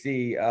interested to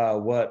see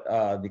what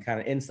the kind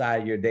of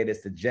inside your data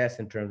suggests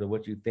in terms of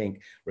what you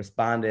think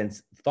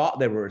respondents thought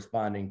they were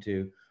responding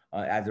to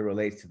as it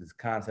relates to this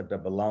concept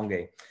of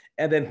belonging.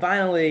 And then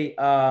finally,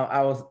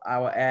 I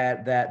will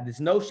add that this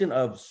notion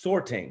of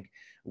sorting,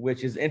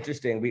 which is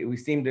interesting. We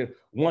seem to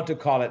want to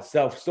call it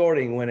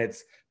self-sorting when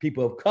it's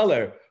people of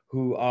color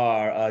who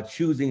are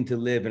choosing to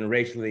live in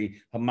racially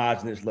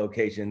homogenous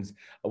locations.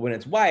 When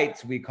it's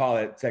whites, we call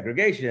it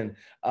segregation.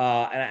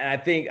 And I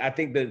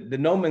think the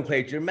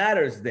nomenclature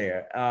matters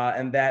there,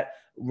 and that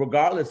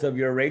regardless of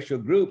your racial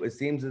group, it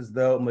seems as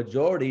though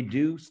majority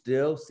do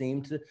still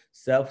seem to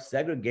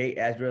self-segregate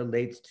as it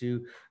relates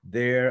to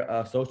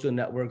their social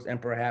networks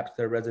and perhaps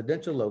their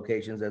residential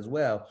locations as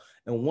well.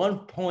 And one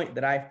point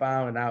that I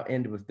found, and I'll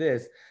end with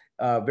this,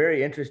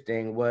 very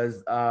interesting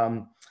was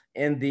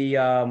in the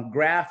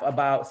graph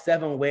about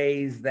 7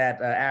 ways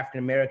that African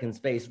Americans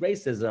face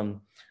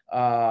racism.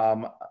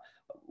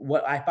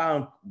 What I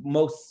found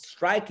most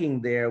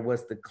striking there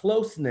was the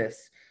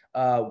closeness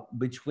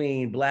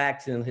between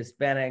Blacks and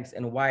Hispanics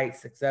and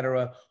whites, et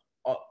cetera,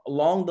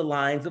 along the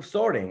lines of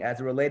sorting as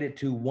it related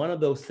to one of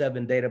those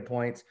 7 data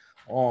points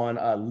on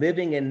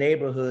living in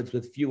neighborhoods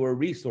with fewer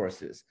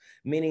resources,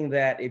 meaning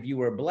that if you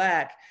were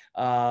Black,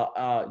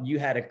 you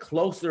had a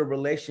closer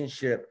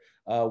relationship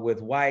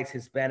with whites,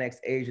 Hispanics,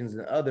 Asians,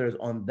 and others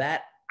on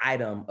that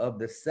item of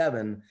the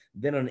 7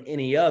 than on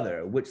any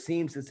other, which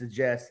seems to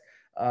suggest,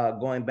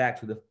 going back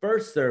to the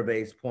first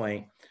survey's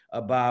point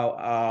about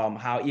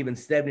how even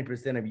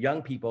 70% of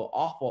young people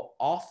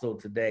also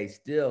today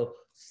still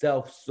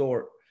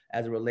self-sort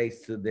as it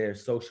relates to their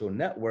social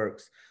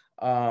networks.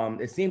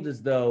 It seems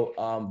as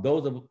though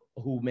those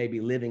who may be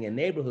living in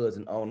neighborhoods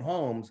and own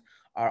homes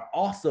are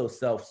also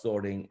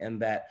self-sorting,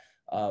 and that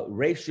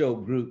racial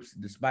groups,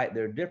 despite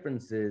their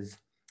differences,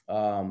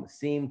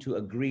 seem to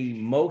agree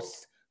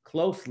most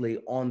closely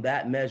on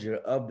that measure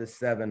of the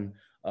 7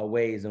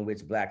 ways in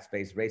which Blacks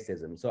face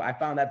racism. So I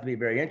found that to be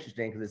very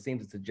interesting because it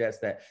seems to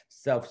suggest that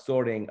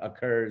self-sorting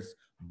occurs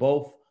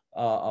both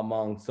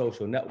among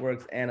social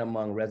networks and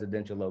among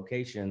residential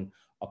location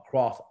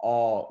across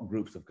all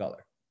groups of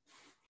color.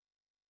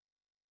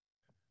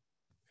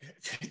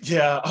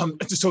 Yeah,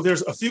 so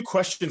there's a few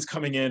questions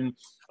coming in,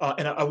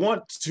 and I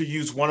want to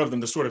use one of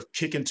them to sort of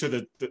kick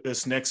into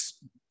this next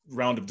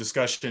round of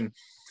discussion.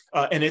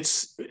 And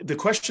it's the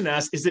question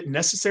asked, is it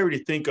necessary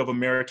to think of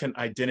American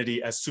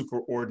identity as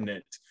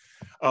superordinate?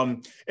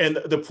 And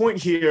the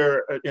point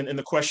here in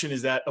the question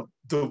is that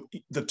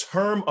the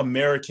term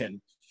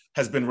American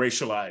has been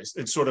racialized.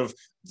 It's sort of,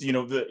 you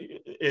know,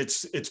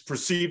 it's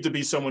perceived to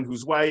be someone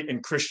who's white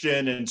and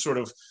Christian, and sort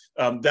of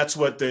that's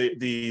what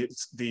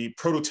the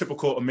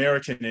prototypical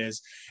American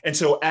is. And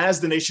so as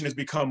the nation has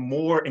become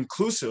more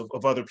inclusive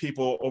of other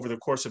people over the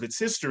course of its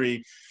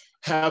history,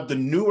 have the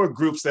newer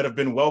groups that have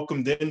been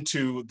welcomed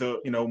into the,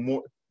 you know,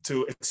 more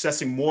to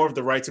accessing more of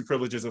the rights and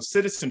privileges of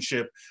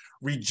citizenship,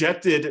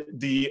 rejected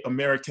the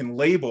American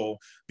label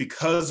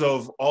because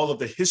of all of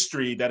the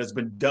history that has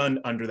been done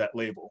under that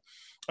label.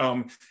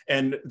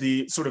 And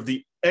the sort of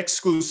the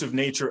exclusive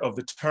nature of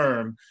the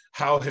term,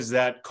 how has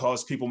that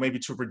caused people maybe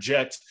to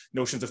reject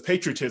notions of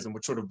patriotism,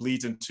 which sort of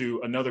bleeds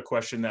into another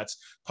question that's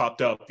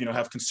popped up. You know,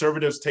 have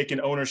conservatives taken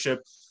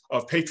ownership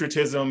of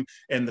patriotism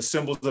and the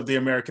symbols of the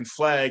American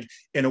flag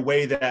in a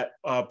way that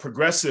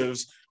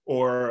progressives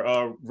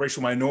or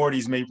racial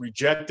minorities may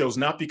reject those,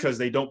 not because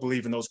they don't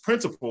believe in those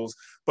principles,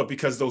 but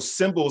because those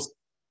symbols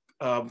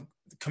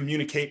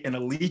communicate an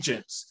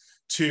allegiance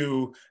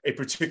to a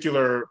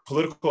particular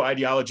political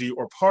ideology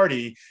or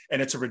party,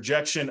 and it's a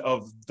rejection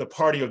of the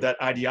party of that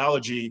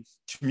ideology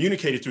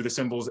communicated through the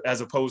symbols,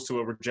 as opposed to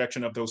a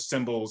rejection of those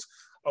symbols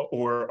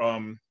or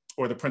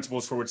the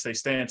principles for which they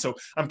stand. So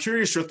I'm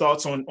curious your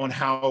thoughts on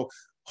how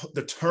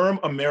the term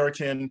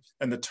American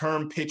and the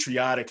term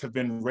patriotic have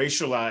been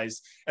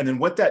racialized, and then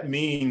what that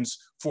means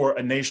for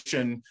a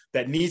nation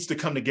that needs to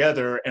come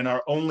together, and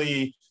our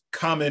only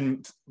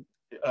common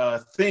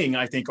thing,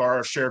 I think, are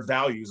our shared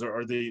values,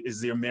 or is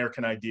the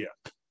American idea.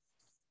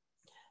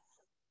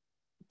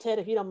 Ted,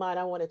 if you don't mind,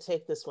 I want to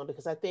take this one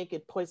because I think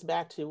it points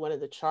back to one of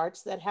the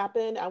charts that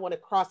happened. I want to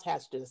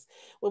crosshatch this.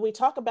 When we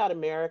talk about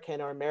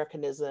American or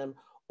Americanism,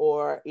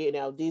 or, you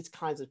know, these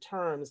kinds of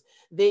terms,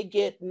 they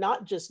get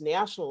not just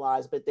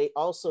nationalized, but they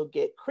also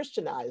get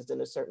Christianized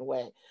in a certain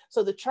way.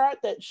 So the chart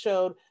that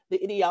showed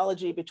the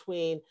ideology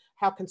between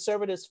how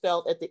conservatives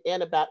felt at the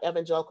end about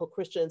evangelical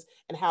Christians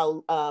and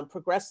how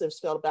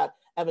progressives felt about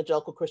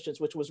evangelical Christians,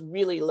 which was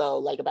really low,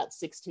 like about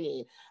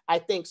 16, I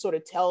think sort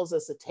of tells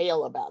us a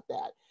tale about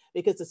that.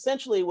 Because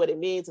essentially what it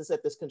means is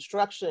that this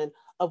construction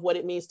of what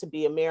it means to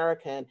be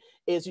American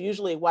is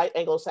usually white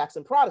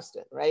Anglo-Saxon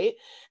Protestant, right?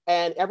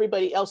 And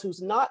everybody else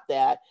who's not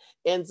that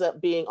ends up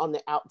being on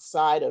the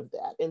outside of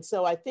that. And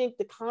so I think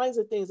the kinds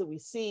of things that we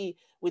see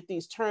with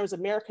these terms,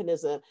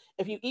 Americanism,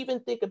 if you even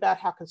think about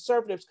how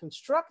conservatives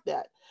construct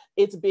that,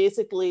 it's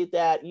basically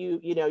that you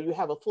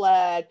have a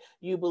flag,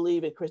 you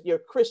believe in, you're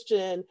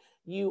Christian,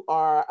 you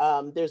are,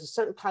 there's a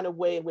certain kind of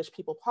way in which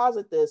people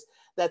posit this,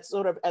 that's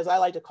sort of, as I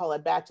like to call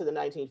it, back to the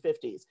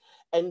 1950s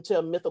and to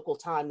a mythical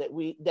time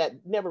that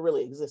never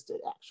really existed,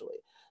 actually.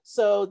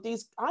 So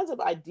these kinds of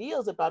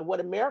ideas about what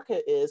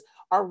America is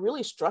are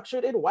really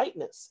structured in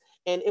whiteness.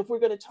 And if we're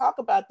going to talk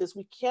about this,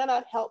 we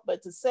cannot help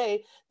but to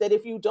say that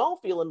if you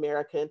don't feel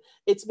American,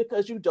 it's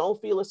because you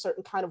don't feel a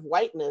certain kind of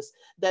whiteness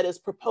that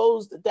is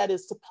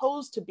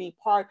supposed to be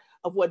part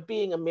of what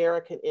being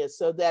American is.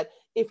 So that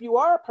if you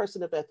are a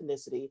person of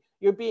ethnicity,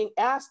 you're being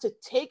asked to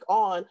take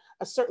on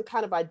a certain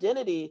kind of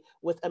identity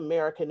with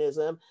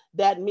Americanism.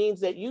 That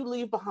means that you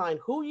leave behind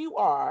who you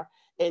are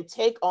and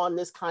take on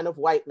this kind of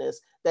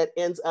whiteness that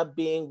ends up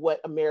being what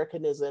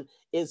Americanism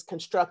is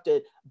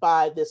constructed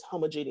by this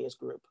homogeneous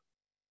group.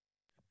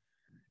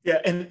 Yeah,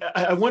 and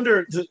I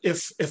wonder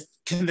if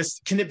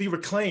can it be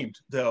reclaimed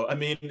though? I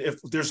mean,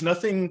 if there's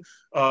nothing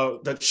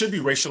that should be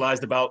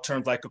racialized about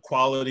terms like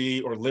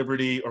equality or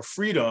liberty or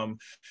freedom,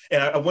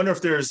 and I wonder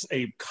if there's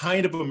a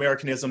kind of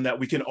Americanism that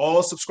we can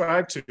all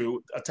subscribe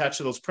to, attach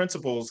to those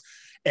principles,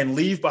 and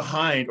leave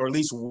behind, or at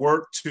least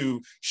work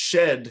to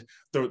shed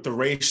the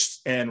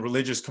race and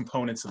religious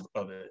components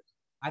of it.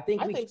 I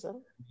think I think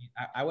so.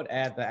 I would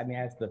add that, I mean,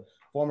 as the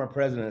former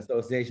president of the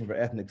Association for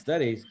Ethnic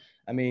Studies,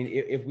 I mean,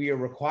 if we are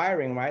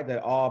requiring, right,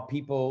 that all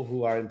people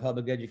who are in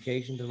public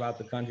education throughout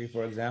the country,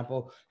 for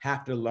example,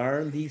 have to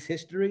learn these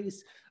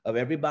histories of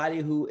everybody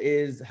who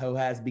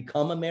has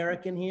become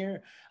American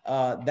here,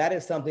 that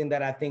is something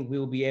that I think we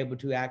will be able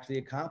to actually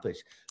accomplish.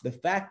 The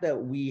fact that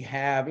we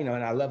have, you know,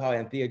 and I love how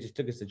Anthea just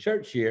took us to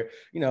church here,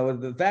 you know,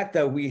 the fact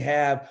that we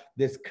have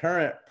this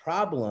current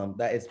problem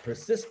that is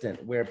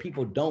persistent where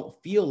people don't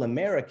feel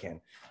American,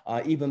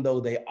 even though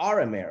they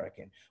are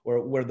American,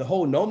 where the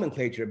whole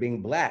nomenclature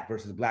being Black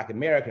versus Black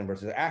American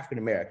versus African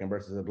American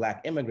versus a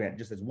Black immigrant,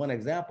 just as one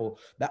example,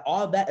 that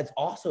all that is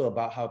also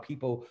about how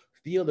people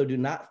feel or do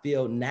not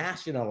feel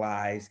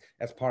nationalized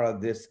as part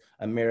of this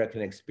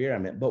American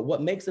experiment. But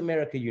what makes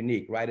America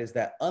unique, right, is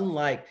that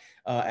unlike,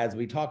 as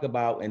we talk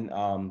about in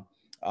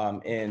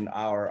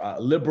our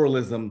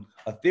liberalism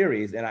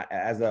theories, and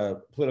as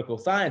a political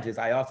scientist,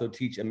 I also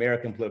teach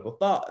American political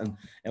thought.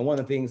 And one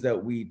of the things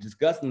that we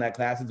discussed in that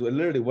class is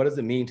literally, what does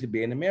it mean to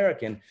be an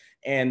American?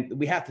 And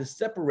we have to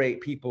separate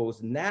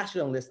people's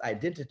nationalist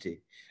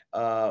identity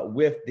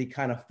with the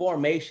kind of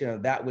formation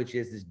of that which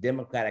is this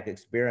democratic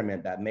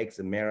experiment that makes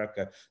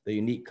America the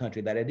unique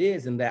country that it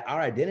is, and that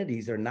our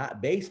identities are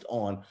not based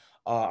on,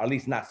 or at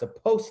least not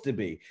supposed to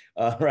be,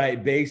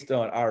 right, based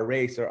on our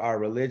race or our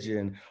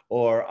religion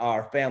or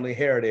our family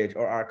heritage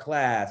or our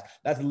class.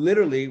 That's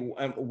literally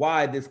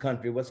why this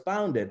country was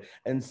founded.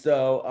 And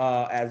so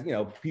as you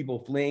know, people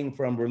fleeing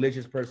from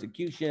religious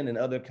persecution and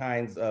other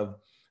kinds of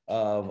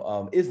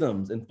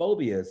isms and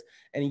phobias.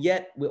 And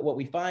yet what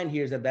we find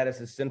here is that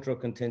is a central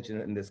contention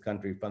in this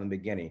country from the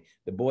beginning.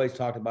 The boys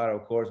talked about it,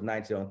 of course,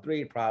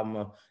 1903,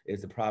 problem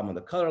is the problem of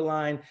the color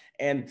line,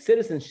 and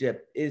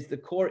citizenship is the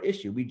core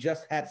issue. We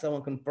just had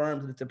someone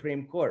confirmed to the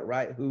Supreme Court,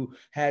 right, who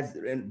has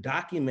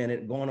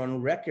documented, going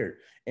on record,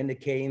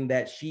 indicating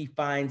that she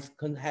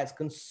has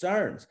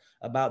concerns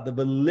about the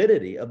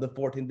validity of the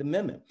 14th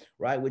Amendment,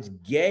 right, which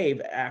gave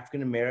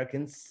African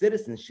Americans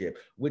citizenship,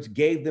 which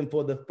gave them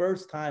for the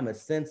first time a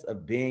sense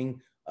of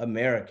being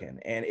American.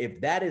 And if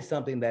that is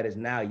something that is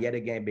now yet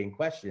again being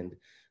questioned,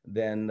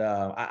 then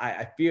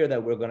I fear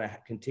that we're going to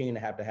continue to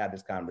have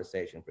this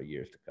conversation for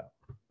years to come.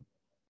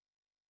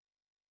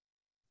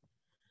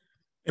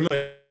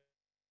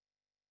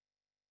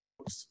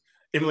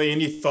 Emily,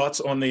 any thoughts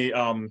on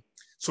the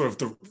sort of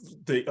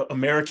the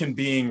American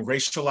being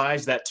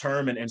racialized, that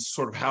term, and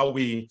sort of how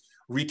we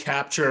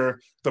recapture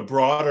the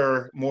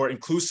broader, more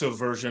inclusive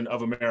version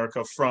of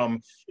America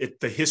from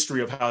the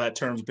history of how that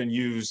term's been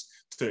used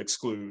to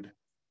exclude?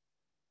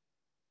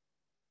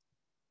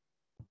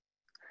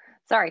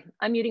 Sorry,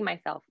 I'm muting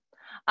myself.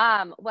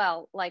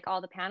 Well, like all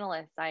the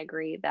panelists, I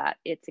agree that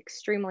it's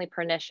extremely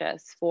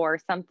pernicious for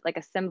like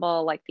a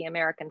symbol like the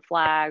American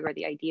flag or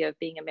the idea of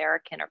being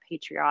American or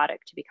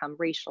patriotic to become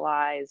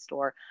racialized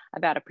or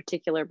about a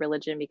particular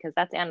religion, because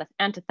that's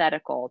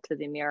antithetical to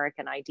the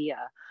American idea.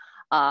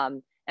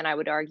 And I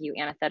would argue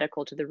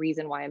antithetical to the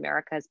reason why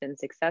America has been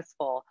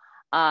successful.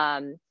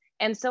 And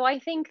so I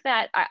think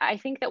that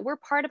we're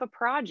part of a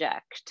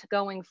project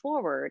going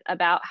forward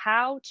about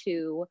how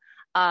to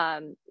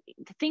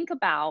think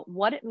about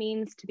what it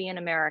means to be an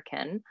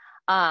American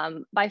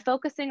by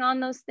focusing on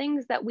those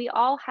things that we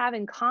all have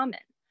in common,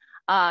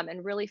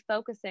 and really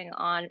focusing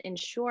on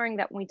ensuring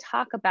that when we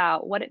talk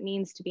about what it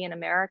means to be an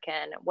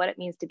American, what it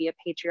means to be a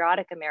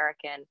patriotic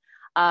American,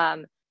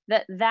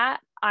 that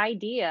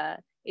idea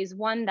is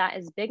one that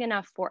is big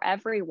enough for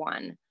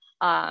everyone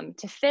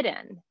to fit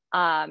in.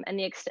 And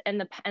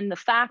the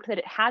fact that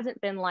it hasn't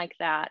been like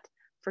that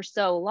for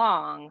so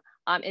long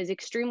is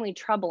extremely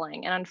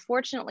troubling, and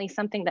unfortunately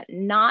something that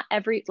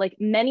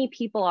many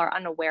people are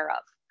unaware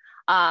of.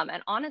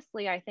 And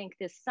honestly, I think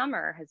this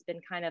summer has been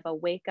kind of a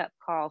wake-up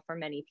call for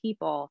many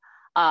people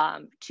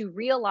to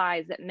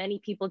realize that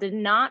many people did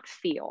not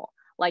feel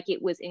like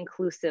it was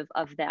inclusive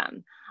of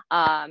them.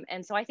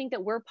 And so I think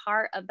that we're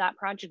part of that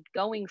project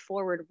going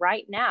forward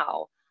right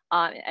now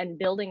and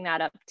building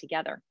that up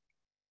together.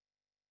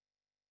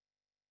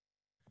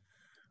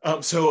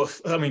 So,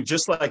 I mean,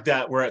 just like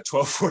that, we're at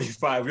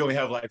 12:45. We only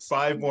have like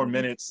 5 more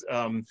minutes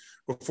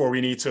before we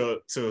need to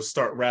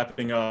start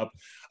wrapping up.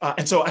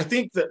 And so I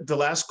think that the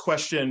last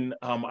question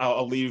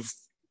I'll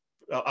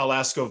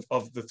ask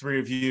of the three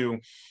of you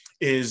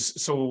is,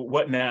 so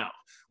what now?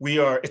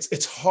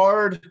 It's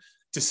hard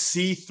to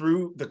see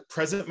through the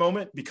present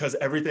moment because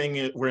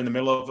we're in the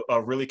middle of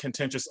a really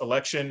contentious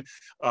election.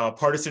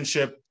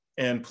 Partisanship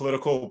and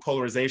political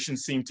polarization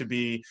seem to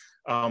be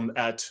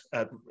at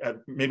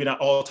maybe not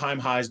all-time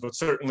highs, but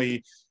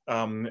certainly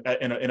in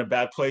a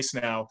bad place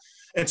now.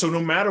 And so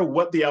no matter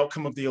what the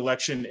outcome of the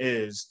election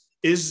is,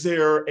 is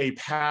there a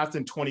path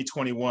in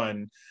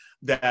 2021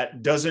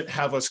 that doesn't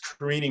have us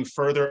careening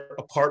further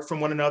apart from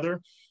one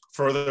another,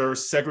 further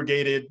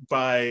segregated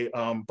by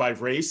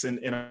race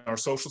in our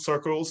social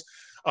circles?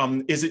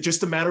 Is it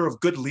just a matter of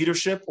good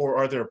leadership, or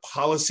are there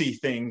policy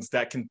things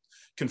that can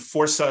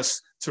force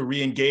us to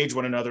re-engage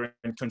one another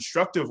in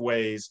constructive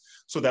ways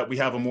so that we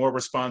have a more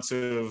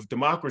responsive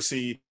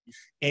democracy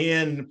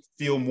and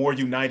feel more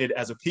united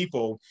as a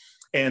people?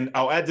 And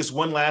I'll add this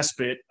one last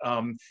bit,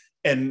 all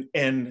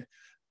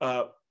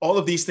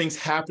of these things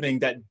happening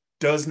that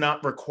does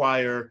not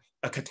require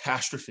a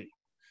catastrophe,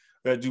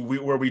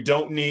 where we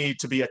don't need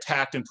to be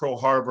attacked in Pearl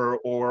Harbor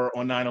or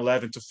on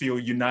 9/11 to feel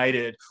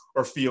united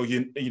or feel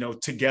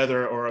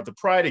together or the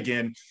pride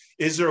again.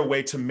 Is there a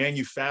way to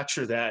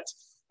manufacture that,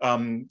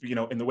 in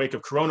the wake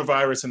of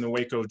coronavirus, in the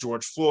wake of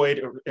George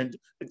Floyd, and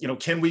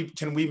can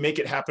we make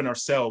it happen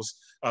ourselves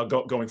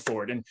going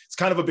forward? And it's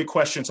kind of a big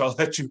question, so I'll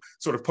let you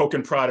sort of poke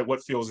and prod at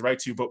what feels right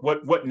to you. But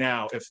what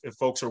now, if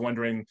folks are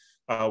wondering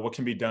what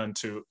can be done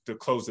to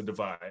close the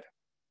divide,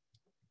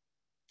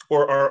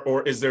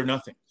 or is there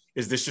nothing?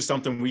 Is this just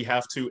something we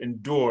have to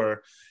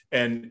endure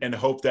and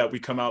hope that we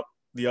come out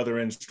the other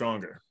end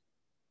stronger?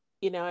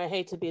 I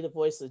hate to be the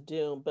voice of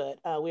doom, but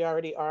we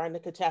already are in the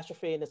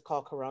catastrophe, and it's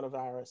called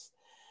coronavirus.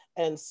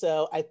 And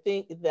so I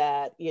think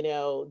that,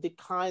 the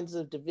kinds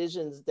of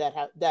divisions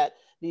that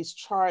these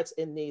charts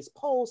in these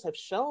polls have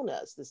shown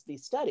us,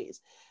 these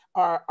studies,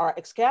 are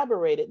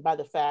exacerbated by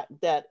the fact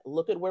that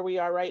look at where we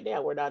are right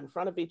now. We're not in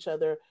front of each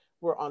other,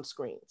 we're on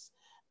screens.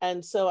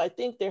 And so I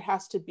think there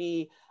has to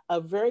be a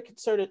very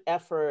concerted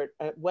effort,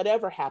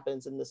 whatever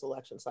happens in this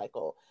election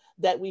cycle,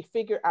 that we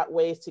figure out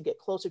ways to get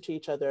closer to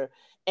each other.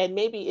 And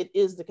maybe it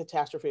is the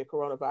catastrophe of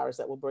coronavirus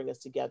that will bring us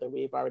together.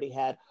 We've already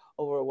had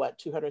over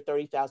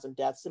 230,000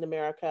 deaths in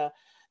America.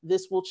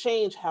 This will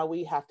change how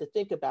we have to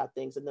think about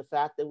things. And the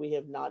fact that we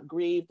have not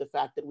grieved, the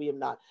fact that we have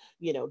not,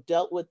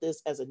 dealt with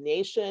this as a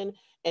nation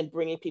and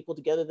bringing people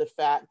together, the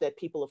fact that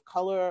people of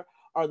color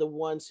are the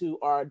ones who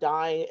are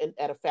dying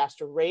at a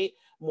faster rate,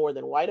 more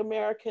than white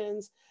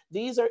Americans.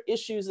 These are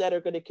issues that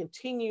are going to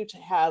continue to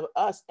have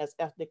us as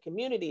ethnic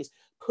communities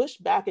push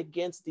back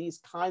against these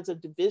kinds of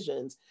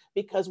divisions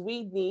because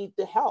we need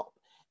the help.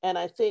 And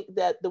I think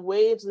that the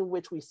ways in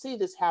which we see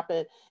this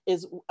happen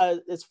is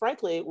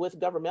frankly with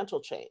governmental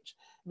change,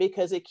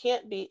 because it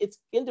can't be,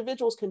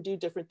 individuals can do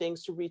different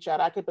things to reach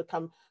out. I could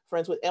become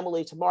friends with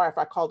Emily tomorrow if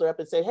I called her up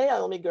and say, hey,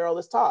 Emily girl,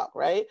 let's talk,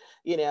 right?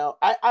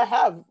 I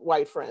have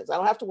white friends. I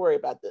don't have to worry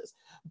about this.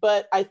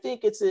 But I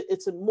think it's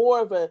a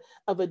more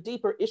of a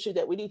deeper issue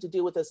that we need to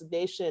deal with as a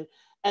nation.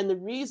 And the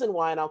reason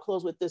why, and I'll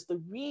close with this,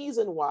 the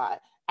reason why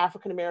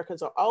African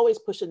Americans are always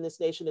pushing this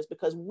nation is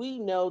because we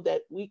know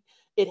that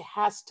it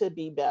has to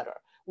be better.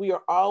 We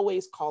are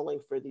always calling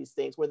for these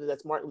things, whether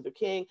that's Martin Luther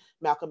King,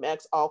 Malcolm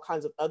X, all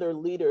kinds of other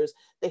leaders.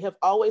 They have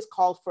always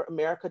called for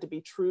America to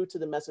be true to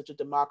the message of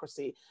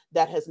democracy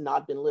that has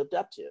not been lived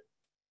up to.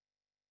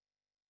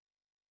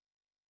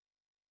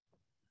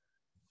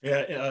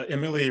 Yeah,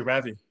 Emily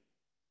Ravi.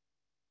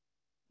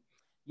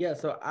 Yeah,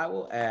 so I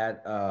will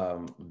add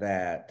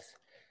that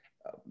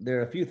there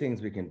are a few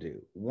things we can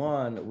do.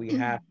 One, we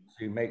have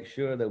to make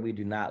sure that we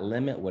do not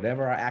limit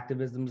whatever our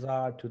activisms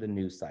are to the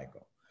news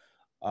cycle.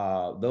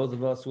 Those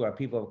of us who are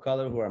people of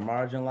color, who are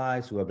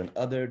marginalized, who have been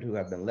othered, who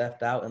have been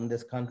left out in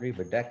this country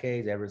for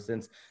decades, ever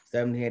since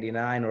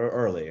 1789 or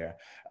earlier,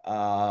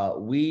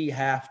 we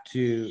have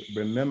to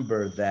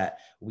remember that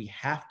we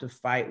have to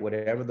fight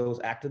whatever those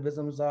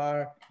activisms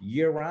are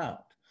year round.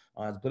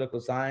 As a political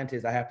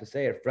scientist, I have to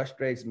say it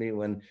frustrates me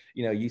when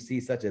you see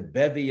such a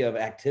bevy of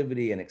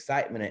activity and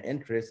excitement and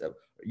interest,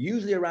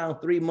 usually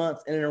around 3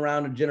 months in and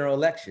around the general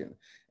election.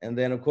 And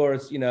then, of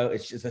course,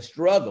 it's just a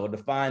struggle to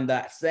find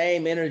that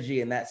same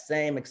energy and that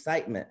same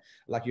excitement,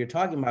 like you're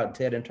talking about,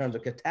 Ted, in terms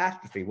of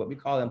catastrophe. What we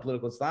call in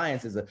political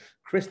science is a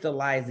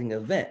crystallizing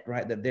event,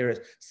 right? That there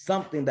is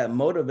something that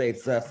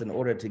motivates us in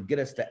order to get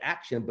us to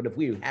action. But if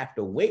we have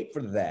to wait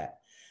for that,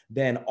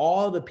 then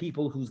all the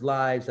people whose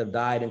lives have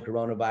died in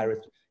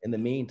coronavirus in the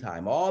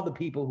meantime, all the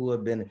people who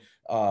have been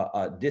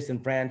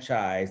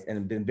disenfranchised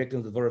and been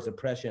victims of voter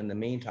suppression in the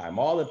meantime,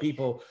 all the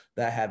people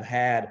that have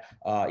had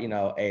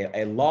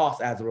a loss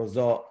as a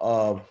result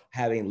of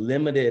having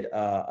limited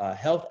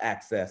health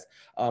access,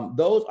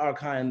 those are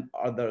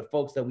the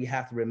folks that we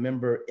have to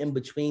remember in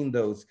between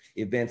those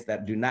events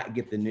that do not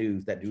get the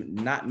news, that do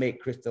not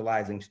make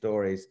crystallizing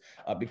stories,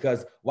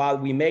 because while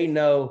we may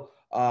know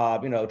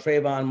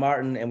Trayvon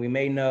Martin, and we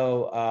may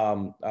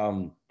know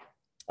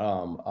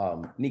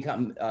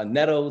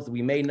Nettles,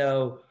 we may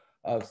know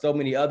so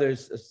many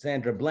others,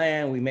 Sandra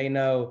Bland, we may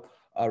know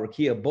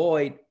Rakia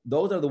Boyd.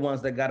 Those are the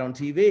ones that got on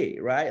TV,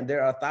 right? And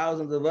there are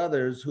thousands of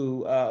others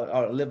who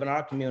live in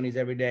our communities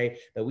every day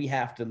that we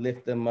have to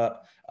lift them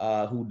up,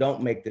 who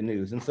don't make the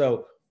news. And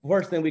so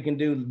first thing we can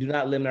do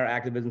not limit our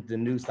activism to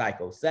news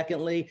cycles.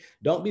 Secondly,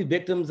 don't be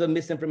victims of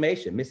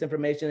misinformation.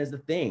 Misinformation is the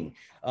thing.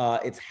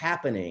 It's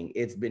happening.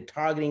 It's been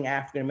targeting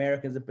African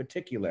Americans in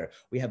particular.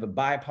 We have a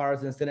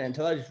bipartisan Senate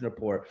intelligence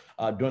report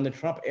during the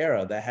Trump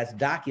era that has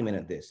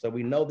documented this. So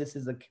we know this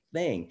is a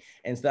thing.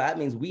 And so that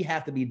means we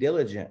have to be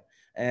diligent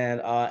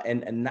and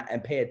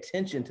pay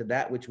attention to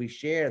that which we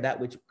share, that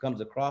which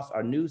comes across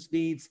our news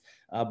feeds,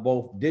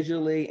 both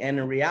digitally and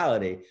in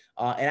reality.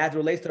 And as it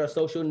relates to our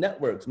social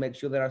networks, make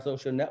sure that our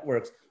social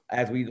networks,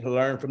 as we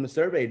learned from the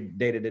survey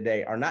data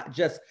today, are not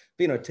just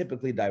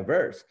phenotypically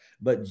diverse,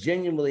 but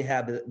genuinely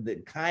have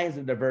the kinds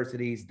of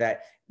diversities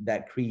that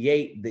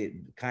create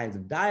the kinds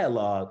of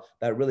dialogue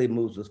that really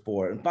moves us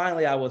forward. And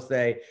finally, I will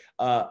say,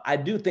 I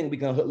do think we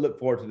can look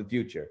forward to the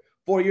future.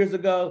 4 years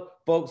ago,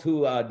 folks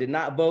who did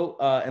not vote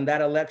in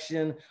that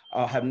election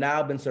have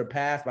now been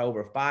surpassed by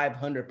over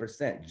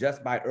 500%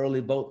 just by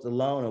early votes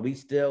alone. And we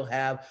still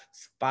have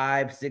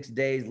 5-6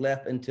 days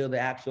left until the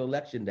actual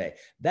election day.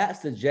 That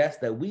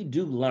suggests that we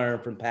do learn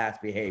from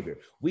past behavior.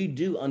 We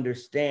do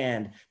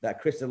understand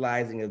that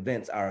crystallizing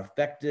events are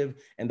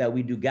effective and that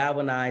we do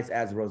galvanize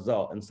as a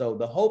result. And so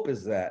the hope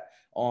is that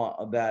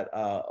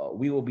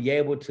we will be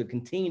able to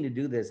continue to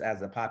do this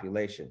as a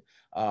population.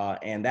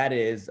 And that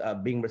is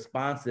being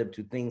responsive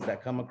to things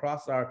that come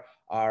across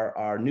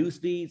our news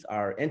feeds,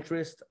 our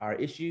interests, our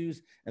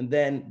issues, and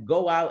then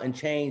go out and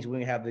change when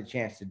we have the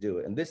chance to do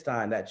it. And this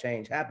time that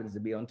change happens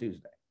to be on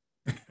Tuesday.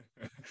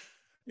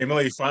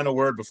 Emily, final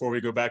word before we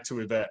go back to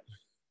Evette.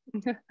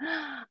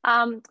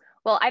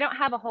 Well, I don't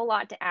have a whole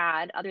lot to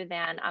add other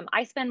than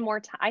I spend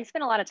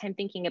a lot of time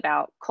thinking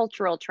about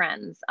cultural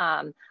trends.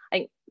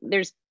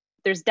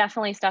 There's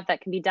definitely stuff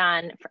that can be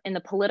done in the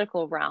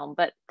political realm,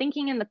 but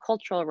thinking in the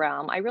cultural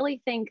realm, I really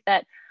think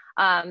that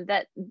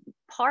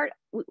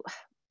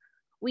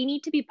we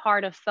need to be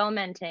part of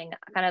fomenting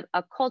kind of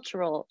a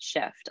cultural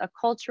shift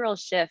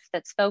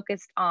that's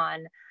focused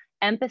on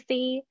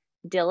empathy,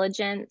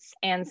 diligence,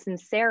 and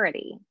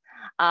sincerity.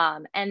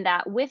 And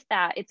that with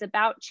that, it's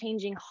about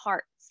changing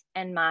hearts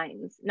and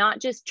minds, not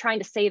just trying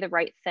to say the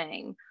right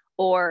thing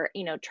or,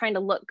 trying to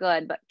look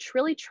good, but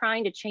really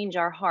trying to change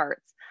our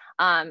hearts.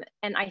 And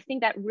I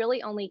think that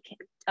really only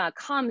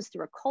comes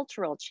through a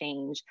cultural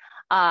change.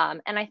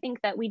 And I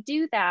think that we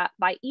do that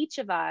by each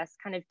of us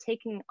kind of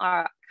taking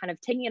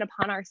it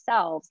upon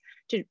ourselves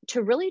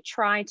to really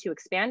try to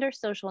expand our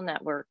social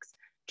networks,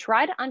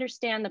 try to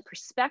understand the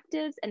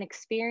perspectives and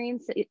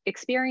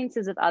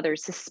experiences of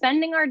others,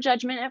 suspending our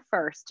judgment at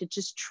first to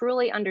just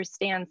truly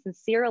understand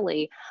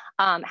sincerely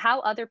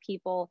how other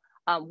people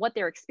what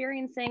they're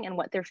experiencing and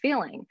what they're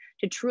feeling,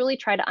 to truly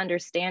try to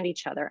understand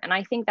each other. And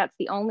I think that's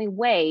the only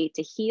way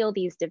to heal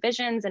these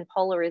divisions and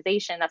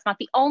polarization. That's not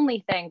the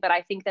only thing, but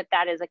I think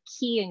that is a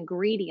key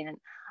ingredient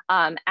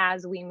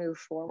as we move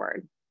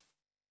forward.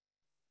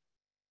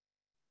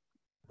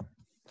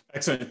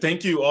 Excellent.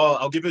 Thank you all.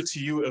 I'll give it to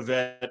you,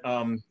 Evette,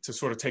 to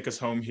sort of take us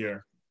home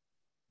here.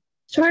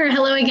 Sure.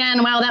 Hello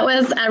again. Wow, that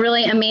was a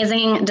really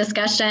amazing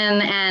discussion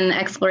and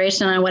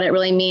exploration on what it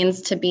really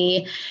means to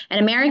be an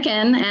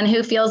American and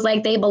who feels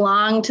like they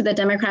belong to the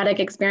democratic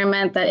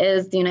experiment that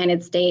is the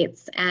United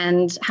States,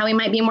 and how we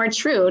might be more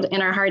true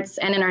in our hearts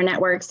and in our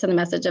networks to the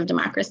message of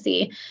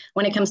democracy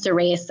when it comes to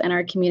race and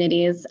our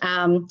communities.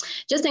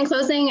 Just in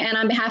closing, and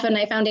on behalf of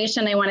Knight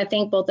Foundation, I want to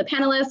thank both the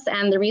panelists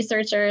and the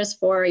researchers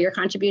for your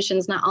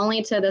contributions, not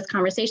only to this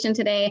conversation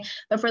today,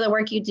 but for the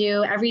work you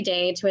do every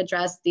day to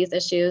address these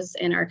issues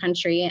in our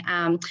country.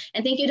 And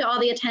thank you to all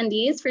the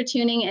attendees for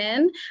tuning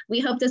in.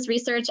 We hope this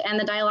research and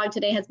the dialogue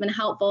today has been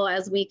helpful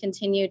as we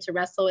continue to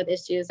wrestle with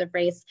issues of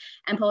race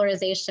and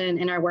polarization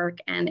in our work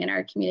and in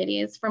our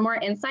communities. For more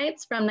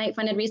insights from Knight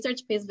funded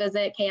research, please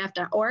visit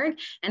kf.org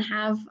and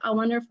have a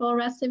wonderful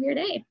rest of your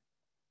day.